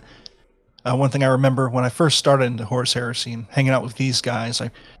imagination, but one thing I remember when I first started into Horus Heresy and hanging out with these guys,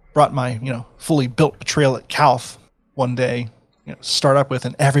 I brought my, fully built Betrayal at Calth one day, start up with,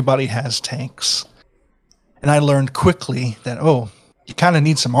 and everybody has tanks. And I learned quickly that, you kind of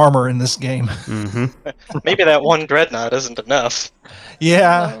need some armor in this game. Mm-hmm. Maybe that one dreadnought isn't enough.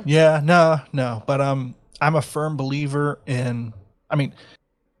 No. But I'm a firm believer in, when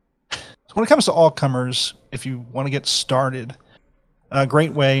it comes to all comers, if you want to get started, a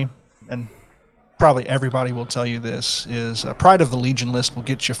great way, and probably everybody will tell you this, is Pride of the Legion list will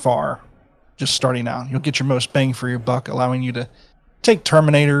get you far just starting out. You'll get your most bang for your buck, allowing you to take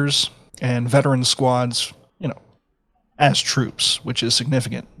Terminators and veteran squads, as troops, which is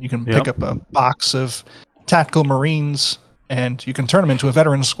significant. You can pick up a box of tactical Marines, and you can turn them into a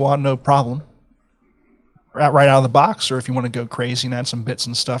veteran squad, no problem. Right out of the box, or if you want to go crazy and add some bits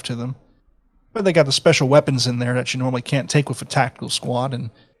and stuff to them. But they got the special weapons in there that you normally can't take with a tactical squad, and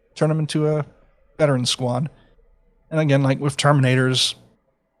turn them into a veteran squad. And again, like with Terminators,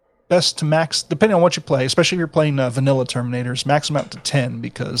 best to max, depending on what you play, especially if you're playing vanilla Terminators, max them out to 10,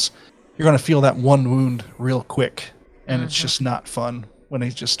 because you're going to feel that one wound real quick. And it's just not fun when they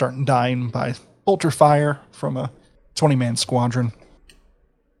just start dying by bolter fire from a 20-man squadron.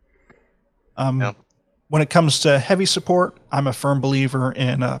 When it comes to heavy support, I'm a firm believer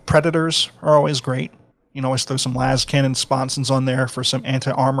in Predators are always great. You can always throw some las cannon sponsons on there for some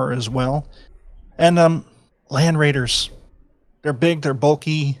anti-armor as well. And Land Raiders, they're big, they're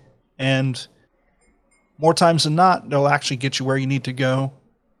bulky, and more times than not, they'll actually get you where you need to go.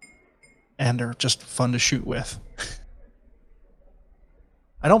 and they're just fun to shoot with.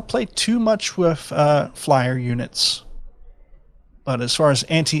 I don't play too much with flyer units, but as far as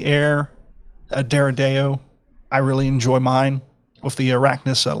anti-air, Deradeo, I really enjoy mine with the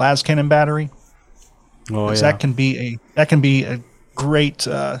Arachnus las cannon battery. Oh, yeah. That can be a great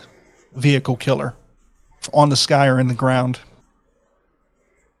vehicle killer on the sky or in the ground.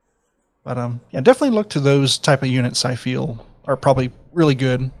 But yeah, definitely look to those type of units. I feel are probably really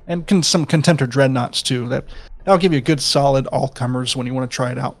good, and some Contemptor Dreadnoughts too. That'll give you a good solid all-comers when you want to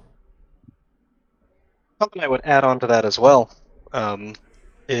try it out. Something I would add on to that as well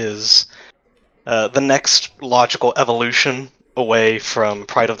is the next logical evolution away from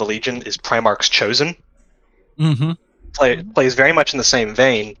Pride of the Legion is Primarch's Chosen. Mm-hmm. Plays very much in the same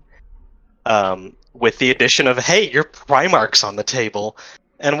vein, with the addition of, hey, your Primarch's on the table.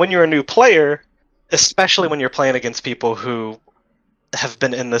 And when you're a new player, especially when you're playing against people who have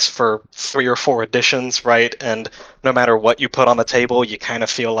been in this for 3 or 4 editions, right? And no matter what you put on the table, you kind of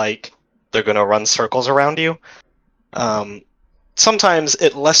feel like they're going to run circles around you. Sometimes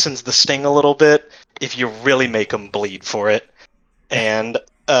it lessens the sting a little bit if you really make them bleed for it. And,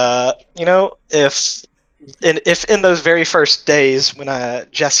 if in those very first days when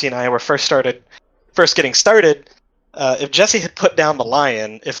Jesse and I were first getting started, if Jesse had put down the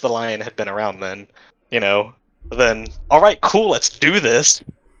Lion, if the Lion had been around then, then all right, cool, let's do this.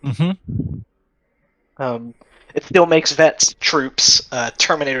 Mm-hmm. It still makes vets troops.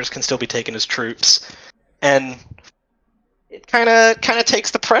 Terminators can still be taken as troops, and it kind of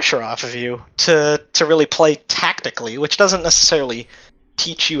takes the pressure off of you to really play tactically, which doesn't necessarily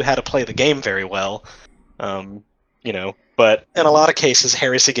teach you how to play the game very well. But in a lot of cases,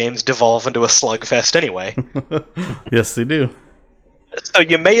 heresy games devolve into a slugfest anyway. Yes, they do. So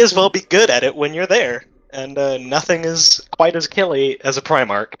you may as well be good at it when you're there, and nothing is quite as killy as a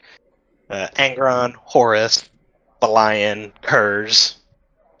Primarch. Angron, Horus, the Lion, Kurz,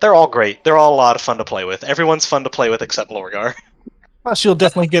 they're all great. They're all a lot of fun to play with. Everyone's fun to play with except Lorgar. Plus, you'll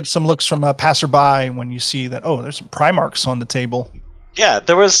definitely get some looks from a passerby when you see that, oh, there's some Primarchs on the table. Yeah,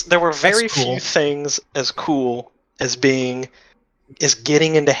 there were very That's cool. few things as cool as getting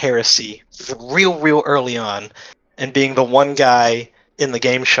into heresy real early on and being the one guy in the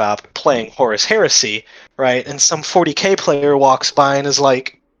game shop playing Horus Heresy, right? And some 40k player walks by and is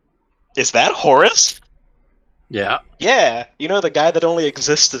like, "Is that Horus?" Yeah. Yeah, the guy that only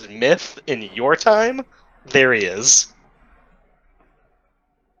exists as myth in your time? There he is.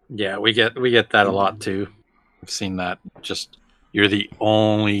 Yeah, we get that a lot too. I've seen that. Just you're the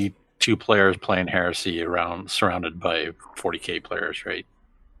only 2 players playing Heresy around, surrounded by 40k players, right?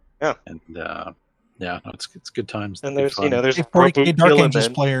 Yeah. And it's good times. And there's fun. there's Hey, 40k Dark Gilliman. Angels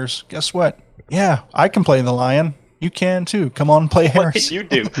players, guess what? Yeah, I can play the Lion. You can too. Come on, play What Heresy.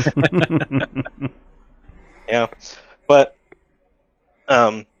 can you do? Yeah, but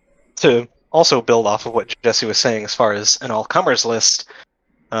to also build off of what Jesse was saying as far as an all-comers list,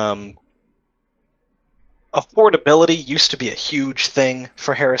 affordability used to be a huge thing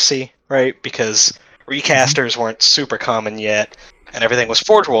for Heresy, right? Because recasters weren't super common yet, and everything was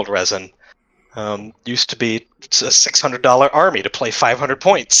Forge World resin. Used to be a $600 army to play 500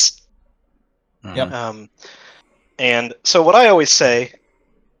 points. Mhm. And so what I always say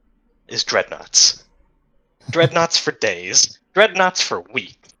is Dreadnoughts. Dreadnoughts for days. Dreadnoughts for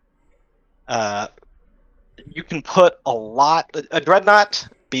weeks. You can put a Dreadnought,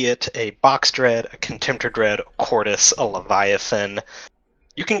 be it a Box Dread, a Contemptor Dread, a Cordis, a Leviathan,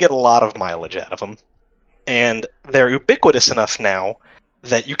 you can get a lot of mileage out of them. And they're ubiquitous enough now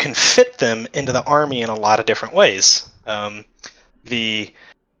that you can fit them into the army in a lot of different ways. The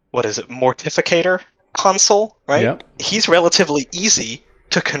Mortificator console, right? Yep. He's relatively easy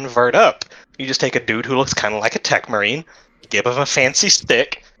to convert up. You just take a dude who looks kind of like a tech marine, give him a fancy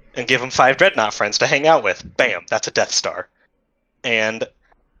stick, and give him 5 Dreadnought friends to hang out with. Bam, that's a Death Star. And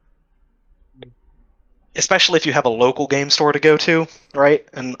especially if you have a local game store to go to, right?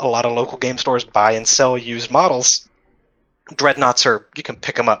 And a lot of local game stores buy and sell used models. Dreadnoughts you can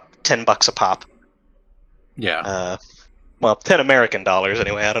pick them up $10 a pop. Yeah. 10 American dollars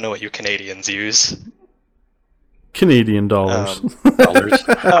anyway. I don't know what you Canadians use. Canadian dollars. Dollars.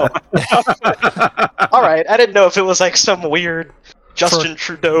 Oh. All right. I didn't know if it was like some weird Justin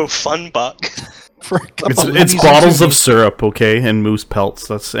Trudeau fun buck. For a couple It's loonies bottles and of syrup, okay, and moose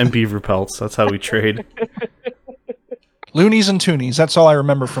pelts. And beaver pelts. That's how we trade. loonies and toonies. That's all I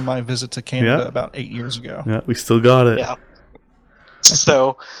remember from my visit to Canada Yeah. about 8 years ago. Yeah, we still got it. Yeah.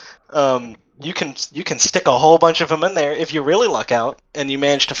 So, you can stick a whole bunch of them in there if you really luck out, and you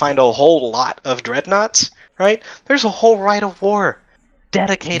manage to find a whole lot of Dreadnoughts, right? There's a whole Rite of War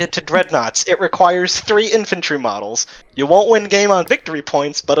dedicated to dreadnoughts. It requires 3 infantry models. You won't win game on victory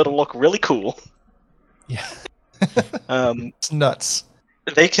points, but it'll look really cool. Yeah. It's nuts.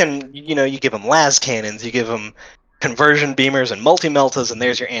 They can, you give them las cannons, you give them conversion beamers and multi-meltas, and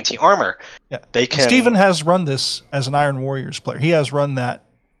there's your anti-armor. Yeah. They can. Stephen has run this as an Iron Warriors player. He has run that.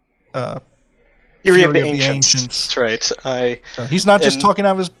 Fury of the Ancients. That's right. He's not just talking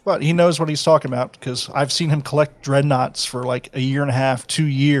out of his butt. He knows what he's talking about because I've seen him collect dreadnoughts for like a year and a half, 2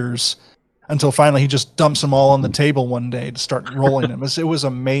 years, until finally he just dumps them all on the table one day to start rolling them. It was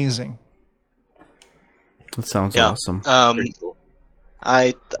amazing. That sounds awesome.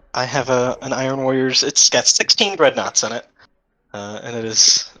 I have an Iron Warriors. It's got 16 dreadnoughts in it, and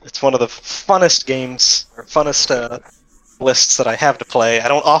it's one of the funnest games or funnest lists that I have to play. I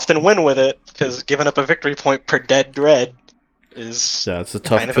don't often win with it because giving up a victory point per dead dread is it's a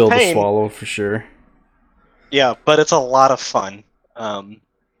tough pill to swallow for sure. Yeah, but it's a lot of fun. And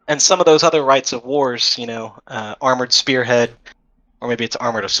some of those other rights of wars, Armored Spearhead, or maybe it's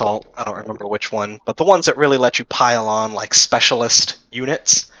Armored Assault, I don't remember which one, but the ones that really let you pile on like specialist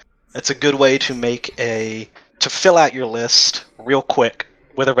units, it's a good way to fill out your list real quick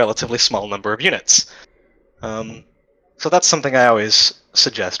with a relatively small number of units. So that's something I always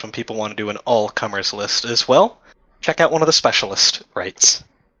suggest when people want to do an all-comers list as well. Check out one of the specialist rights.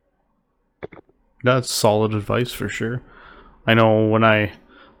 That's solid advice for sure. I know when I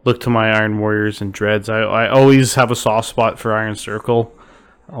look to my Iron Warriors and Dreads, I always have a soft spot for Iron Circle.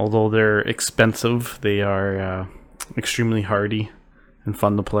 Although they're expensive, they are extremely hardy and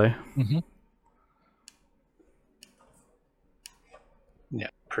fun to play. Mm-hmm. Yeah,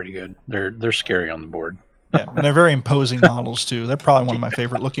 pretty good. They're scary on the board. Yeah, and they're very imposing models too. They're probably one of my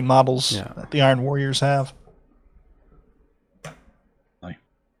favorite looking models that the Iron Warriors have.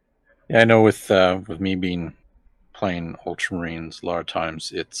 Yeah, I know with me being playing Ultramarines, a lot of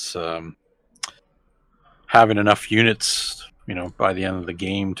times it's having enough units, by the end of the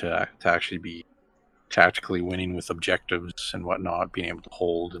game to actually be tactically winning with objectives and whatnot, being able to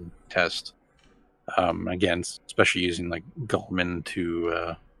hold and test. Again, especially using like Gullman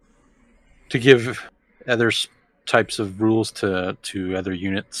to give other types of rules to other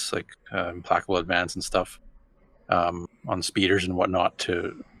units like Implacable Advance and stuff on speeders and whatnot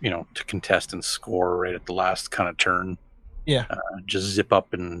to contest and score right at the last kind of turn. Yeah, just zip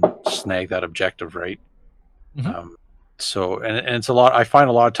up and snag that objective, right? Mm-hmm. So and it's a lot. I find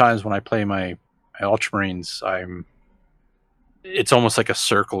a lot of times when I play my Ultramarines, it's almost like a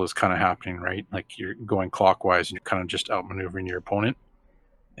circle is kind of happening, right? Like you're going clockwise and you're kind of just outmaneuvering your opponent,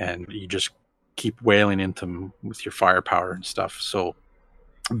 and you just keep wailing into them with your firepower and stuff. So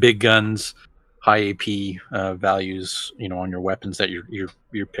big guns, high AP values, on your weapons that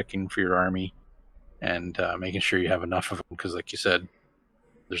you're picking for your army, and making sure you have enough of them because, like you said,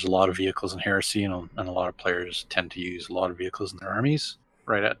 there's a lot of vehicles in Heresy, and a lot of players tend to use a lot of vehicles in their armies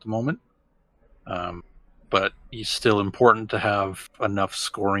right at the moment. But it's still important to have enough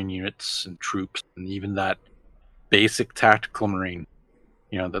scoring units and troops, and even that basic tactical marine.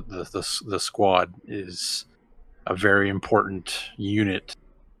 The squad is a very important unit.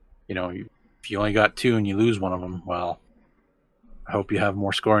 If you only got 2 and you lose one of them, well, I hope you have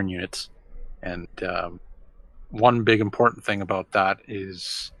more scoring units. And one big important thing about that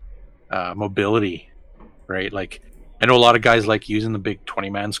is mobility, right? Like, I know a lot of guys like using the big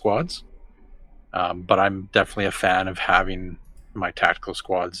 20-man squads, but I'm definitely a fan of having my tactical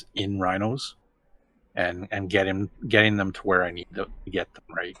squads in rhinos and getting them to where I need to get them,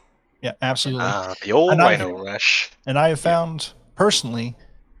 right? Yeah, absolutely. The old rhino rush. And I have found personally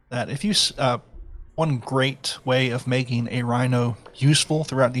that if you one great way of making a rhino useful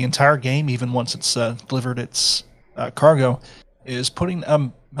throughout the entire game, even once it's delivered its cargo, is putting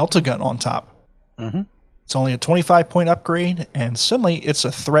a melta-gun on top. Mm-hmm. It's only a 25-point upgrade, and suddenly it's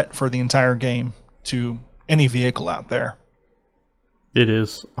a threat for the entire game to any vehicle out there. It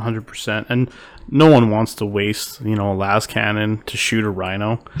is 100%, and no one wants to waste, a las cannon to shoot a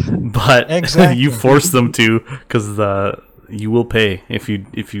rhino, but exactly. You force them to because you will pay if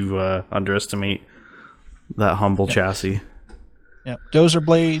you underestimate that humble chassis. Yeah, dozer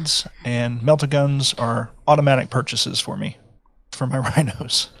blades and melta guns are automatic purchases for me for my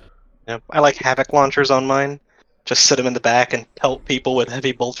rhinos. Yep. I like havoc launchers on mine. Just sit them in the back and pelt people with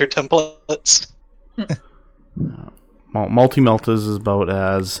heavy bolter templates. Multi-meltas is about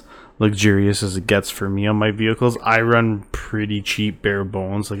as luxurious as it gets for me on my vehicles. I run pretty cheap bare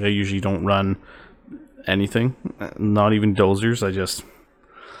bones. Like, I usually don't run anything, not even dozers.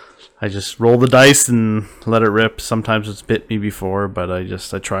 I just roll the dice and let it rip. Sometimes it's bit me before, but I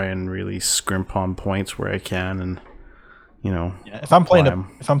try and really scrimp on points where I can and Yeah, if I'm playing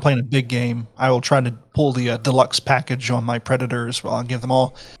climb. if I'm playing a big game, I will try to pull the deluxe package on my predators. Well, I'll give them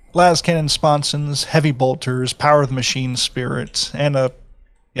all las cannon sponsons, heavy bolters, power of the machine spirit, and a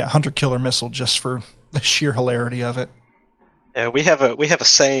hunter killer missile just for the sheer hilarity of it. Yeah, we have a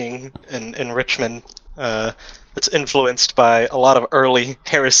saying in Richmond that's influenced by a lot of early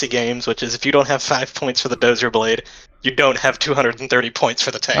heresy games, which is if you don't have 5 points for the dozer blade, you don't have 230 points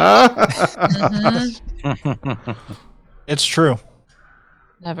for the tank. It's true.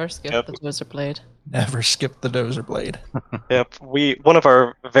 Never skip Yep. the dozer blade. Never skip the dozer blade. Yep, one of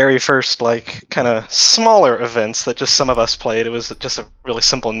our very first kind of smaller events that just some of us played. It was just a really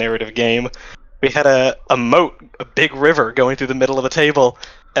simple narrative game. We had a moat, a big river going through the middle of the table,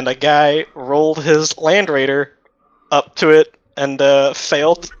 and a guy rolled his Land Raider up to it and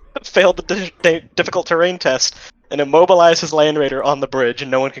failed the difficult terrain test and immobilized his Land Raider on the bridge,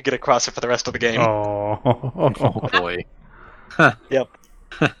 and no one could get across it for the rest of the game. Oh. Oh boy. Yep.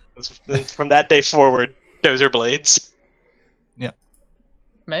 From that day forward, dozer blades.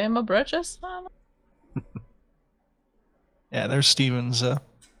 Maybe bridges? Yeah, there's Steven's That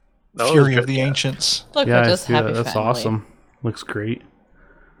was Fury of good, the yeah. Ancients. Look Yeah, at I this see happy that. That's family. awesome. Looks great.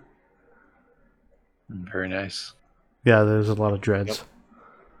 Very nice. Yeah, there's a lot of dreads.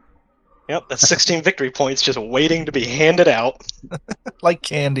 Yep, that's 16 victory points just waiting to be handed out. Like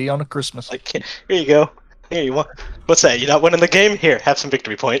candy on a Christmas. Like, here you go. Here you want. What's that? You're not winning the game? Here, have some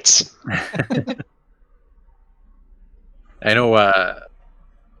victory points. I know.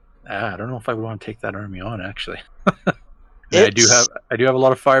 I don't know if I would want to take that army on. Actually, I do have a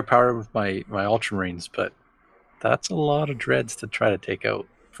lot of firepower with my Ultramarines, but that's a lot of dreads to try to take out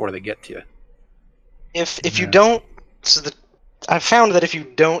before they get to you. If you Yeah. don't, I've found that if you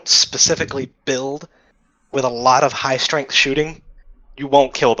don't specifically build with a lot of high strength shooting, you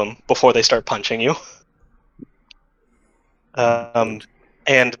won't kill them before they start punching you. And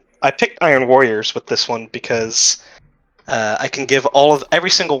I picked Iron Warriors with this one because I can give every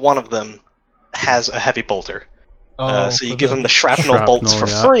single one of them has a heavy bolter. So you for give them the shrapnel bolts for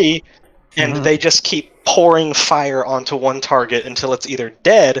yeah. free, and Mhm. they just keep pouring fire onto one target until it's either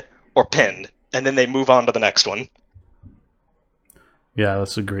dead or pinned, and then they move on to the next one. Yeah,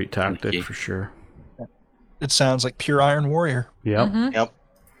 that's a great tactic Okay. for sure. It sounds like pure Iron Warrior. Yep. Mhm.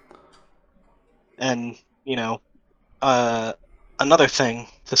 And another thing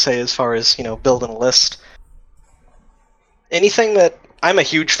to say as far as building a list, anything that I'm a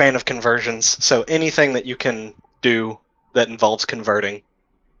huge fan of conversions, so anything that you can do that involves converting,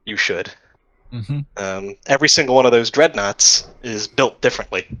 you should. Mm-hmm. Every single one of those dreadnoughts is built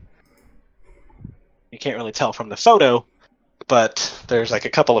differently. You can't really tell from the photo, but there's like a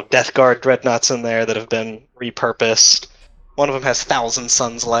couple of Death Guard dreadnoughts in there that have been repurposed. One of them has Thousand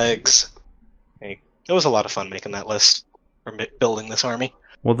Suns legs. It was a lot of fun making that list, or building this army.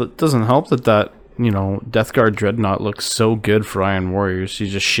 Well, that doesn't help that Death Guard Dreadnought looks so good for Iron Warriors. You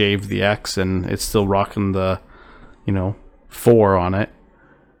just shave the X and it's still rocking the, 4 on it.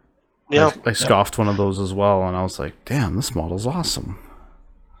 Yeah. I scoffed one of those as well, and I was like, damn, this model's awesome.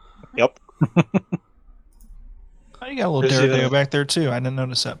 Yep. Oh, you got a little There's Daredevil even- back there too. I didn't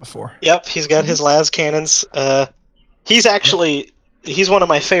notice that before. Yep, he's got his las cannons. He's one of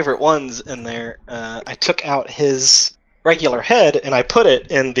my favorite ones in there. I took out his regular head and I put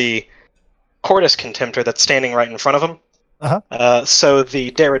it in the Cordis Contemptor that's standing right in front of him. Uh-huh. So the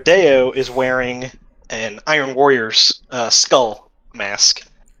Deredeo is wearing an Iron Warrior's skull mask,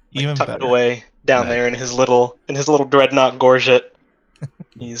 Even tucked better. away down Nice. there in his little dreadnought gorget.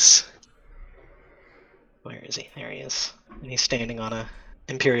 He's where is he? There he is. And he's standing on a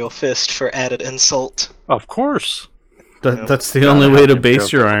Imperial Fist for added insult. Of course. That's the Gotta only have way to the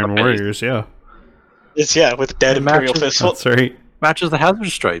base your Imperial Iron base. Warriors, yeah. It's with dead It Imperial matches- Fist. Well, That's right. Matches the hazard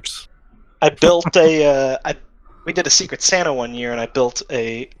stripes. I built we did a Secret Santa one year, and I built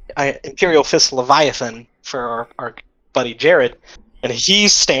a Imperial Fist Leviathan for our buddy Jared, and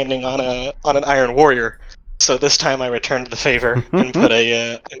he's standing on an Iron Warrior. So this time I returned the favor and put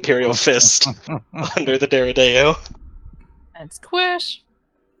a Imperial Fist under the Deredeo. And squish.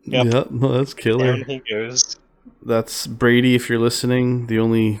 Yep. Yeah, no, that's killer. Down he goes. That's Brady, if you're listening. The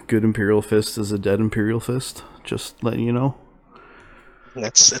only good Imperial Fist is a dead Imperial Fist. Just letting you know. And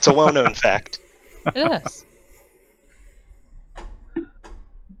it's a well-known fact. It is.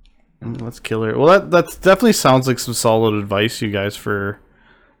 That's killer. Well, that definitely sounds like some solid advice, you guys, for,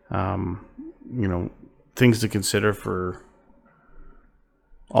 things to consider for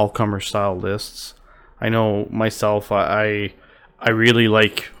all-comer style lists. I know myself, I really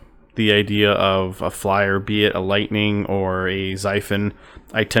like the idea of a flyer, be it a Lightning or a Xiphon.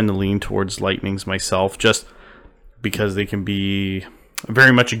 I tend to lean towards Lightnings myself, just because they can be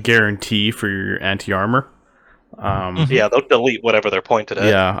very much a guarantee for your anti-armor. Yeah, they'll delete whatever they're pointed at.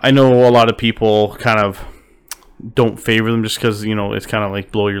 Yeah, I know a lot of people kind of don't favor them just because, it's kind of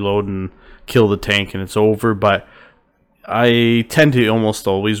like blow your load and kill the tank and it's over, but I tend to almost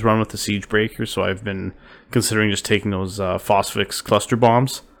always run with the Siege Breaker, so I've been considering just taking those Phosphex cluster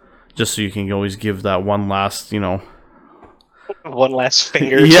bombs, just so you can always give that one last, One last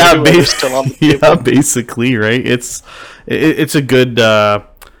finger. yeah, to whoever's still on the yeah, table. basically, right? It's a good.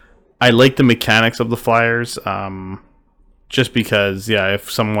 I like the mechanics of the flyers, just because,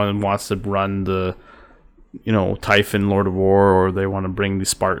 if someone wants to run the, Typhon Lord of War, or they want to bring the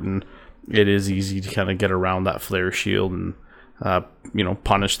Spartan, it is easy to kind of get around that flare shield and,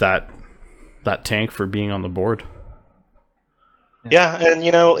 punish that tank for being on the board. Yeah, and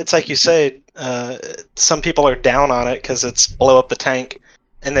it's like you say, some people are down on it because it's blow up the tank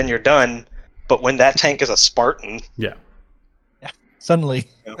and then you're done. But when that tank is a Spartan, Suddenly,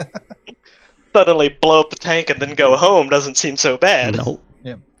 suddenly blow up the tank and then go home doesn't seem so bad. No.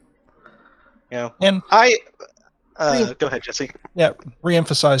 and Go ahead, Jesse.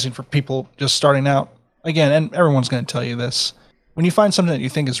 re-emphasizing for people just starting out again, and everyone's going to tell you this: when you find something that you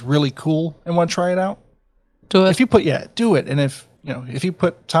think is really cool and want to try it out, Do it. if you put do it, and if you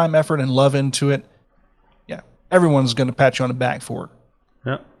put time, effort, and love into it, everyone's going to pat you on the back for it.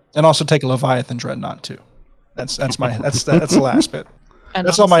 Yeah. And also take a Leviathan Dreadnought too. That's the last bit. And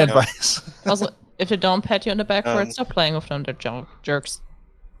That's all my also- advice. Also, if they don't pat you on the back for it, stop playing with them. They're jerks.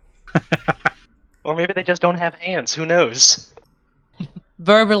 Or maybe they just don't have hands. Who knows?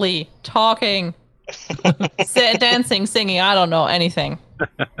 Verbally, talking, dancing, singing. I don't know anything.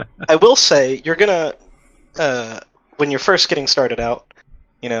 I will say, you're gonna, when you're first getting started out,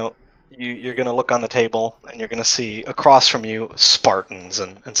 you're gonna look on the table and you're gonna see across from you Spartans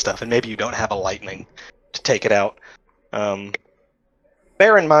and stuff, and maybe you don't have a lightning to take it out.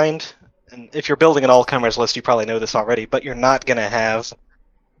 Bear in mind, and if you're building an all-comers list, you probably know this already, but you're not gonna have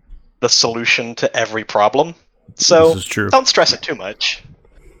the solution to every problem. So This is true. don't stress it too much.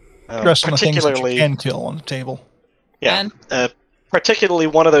 Stress on the things that you particularly- can kill on the table. Yeah, particularly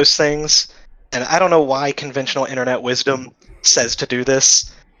one of those things, and I don't know why conventional internet wisdom says to do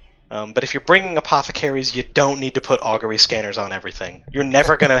this, but if you're bringing apothecaries, you don't need to put augury scanners on everything. You're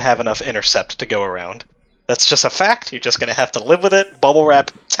never going to have enough intercept to go around. That's just a fact. You're just going to have to live with it. Bubble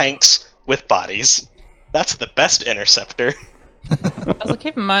wrap tanks with bodies. That's the best interceptor. Also,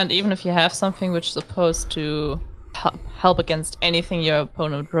 keep in mind, even if you have something which is supposed to help against anything your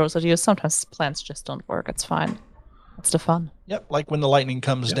opponent throws at you, sometimes plans just don't work. It's fine. It's the fun. Yep, like when the lightning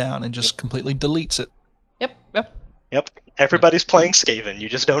comes down and just completely deletes it. Yep. Yep, everybody's playing Skaven. You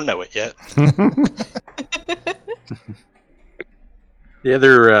just don't know it yet.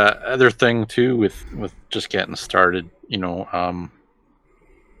 The other thing too with just getting started,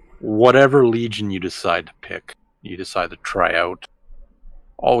 whatever legion you decide to pick, you decide to try out,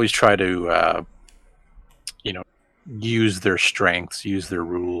 always try to use their strengths, use their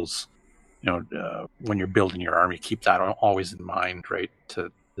rules. When you're building your army, keep that always in mind, right?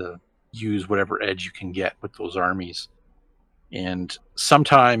 To use whatever edge you can get with those armies. And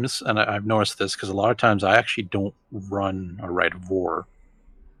sometimes, and I've noticed this because a lot of times I actually don't run a Rite of War.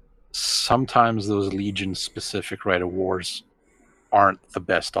 Sometimes those Legion-specific Rite of Wars aren't the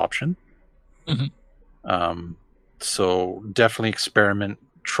best option. Mhm. So definitely experiment,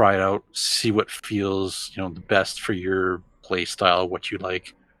 try it out, see what feels the best for your play style, what you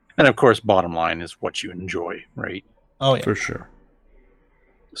like. And of course, bottom line is what you enjoy, right? Oh yeah. For sure.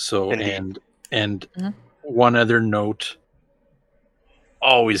 So Indeed. and Mhm. one other note,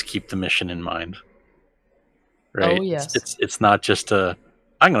 always keep the mission in mind. Right? Oh, yes. It's not just I'm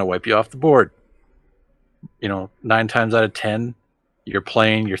gonna wipe you off the board. 9 times out of 10, you're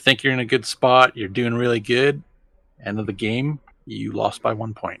playing, you think you're in a good spot, you're doing really good. End of the game, you lost by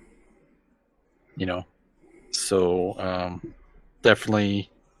 1 point. So definitely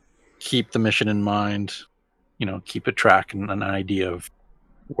keep the mission in mind. Keep a track and an idea of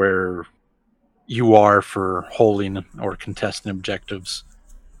where you are for holding or contesting objectives,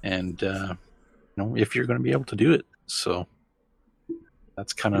 and if you're going to be able to do it. So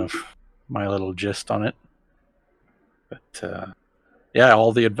that's kind of my little gist on it. But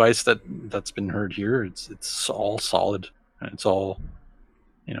all the advice that's been heard here, it's all solid, and it's all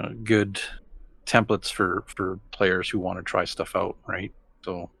good templates for players who want to try stuff out, right?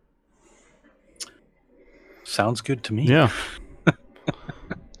 So sounds good to me. Yeah.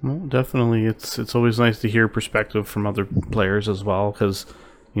 Well, definitely. It's always nice to hear perspective from other players as well, because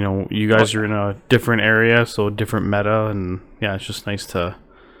you guys are in a different area, so different meta, and it's just nice to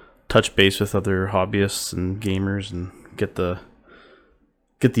touch base with other hobbyists and gamers and get the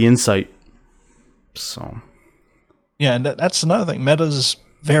insight. So Yeah, and that's another thing. Metas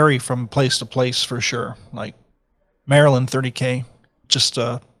vary from place to place for sure. Like Maryland, 30K, just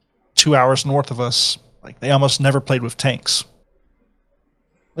 2 hours north of us. Like they almost never played with tanks.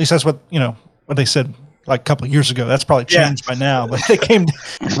 At least that's what what they said like a couple of years ago. That's probably changed by now. But they came.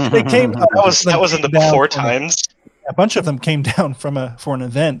 That was in the before times. A bunch of them came down for an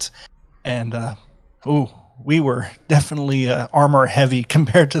event, and we were definitely armor heavy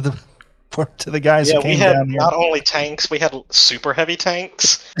compared to the guys Yeah, that we came had down here. not only tanks, we had super heavy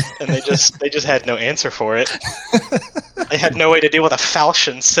tanks, and they just had no answer for it. They had no way to deal with a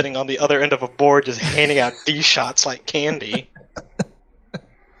falchion sitting on the other end of a board, just handing out D shots like candy.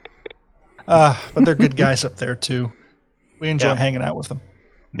 But they're good guys up there too. We enjoy hanging out with them.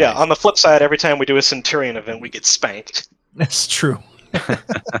 Yeah. On the flip side, every time we do a Centurion event, we get spanked. That's true.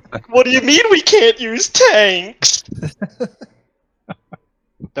 What do you mean we can't use tanks?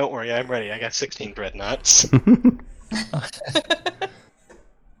 Don't worry, I'm ready. I got 16 dreadnoughts.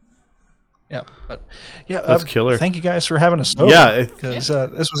 That's killer. Thank you guys for having us over. Yeah, because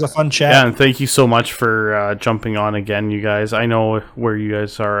this was a fun chat. yeah, and thank you so much for jumping on again, you guys. I know where you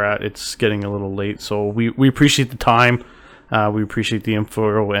guys are at. It's getting a little late, so we appreciate the time. We appreciate the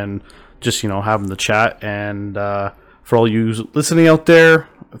info and just having the chat. And for all you listening out there,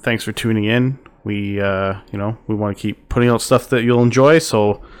 thanks for tuning in. We we want to keep putting out stuff that you'll enjoy.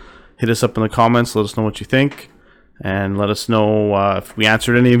 So hit us up in the comments. Let us know what you think. And let us know if we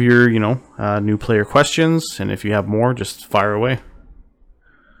answered any of your, new player questions. And if you have more, just fire away.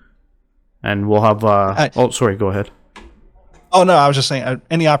 And we'll have... sorry, go ahead. Oh, no, I was just saying,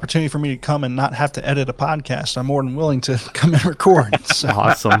 any opportunity for me to come and not have to edit a podcast, I'm more than willing to come and record. So.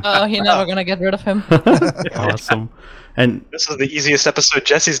 Awesome. Oh, you're never going to get rid of him. Awesome. And This is the easiest episode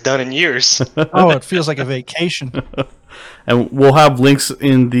Jesse's done in years. Oh, it feels like a vacation. And we'll have links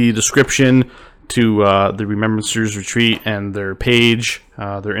in the description to the Remembrancers Retreat and their page,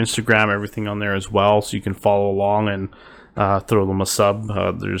 their Instagram, everything on there as well, so you can follow along and throw them a sub.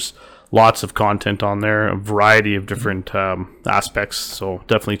 There's lots of content on there, a variety of different aspects, so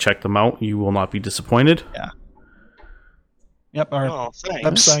definitely check them out. You will not be disappointed. Yeah. Yep, our Thanks.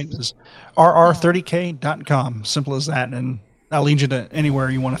 website is rr30k.com. Simple as that, and that'll lead you to anywhere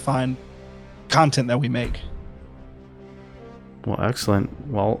you want to find content that we make. Well, excellent.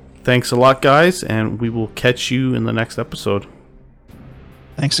 Well, thanks a lot, guys, and we will catch you in the next episode.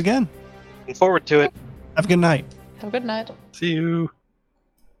 Thanks again. Looking forward to it. Have a good night. Have a good night. See you.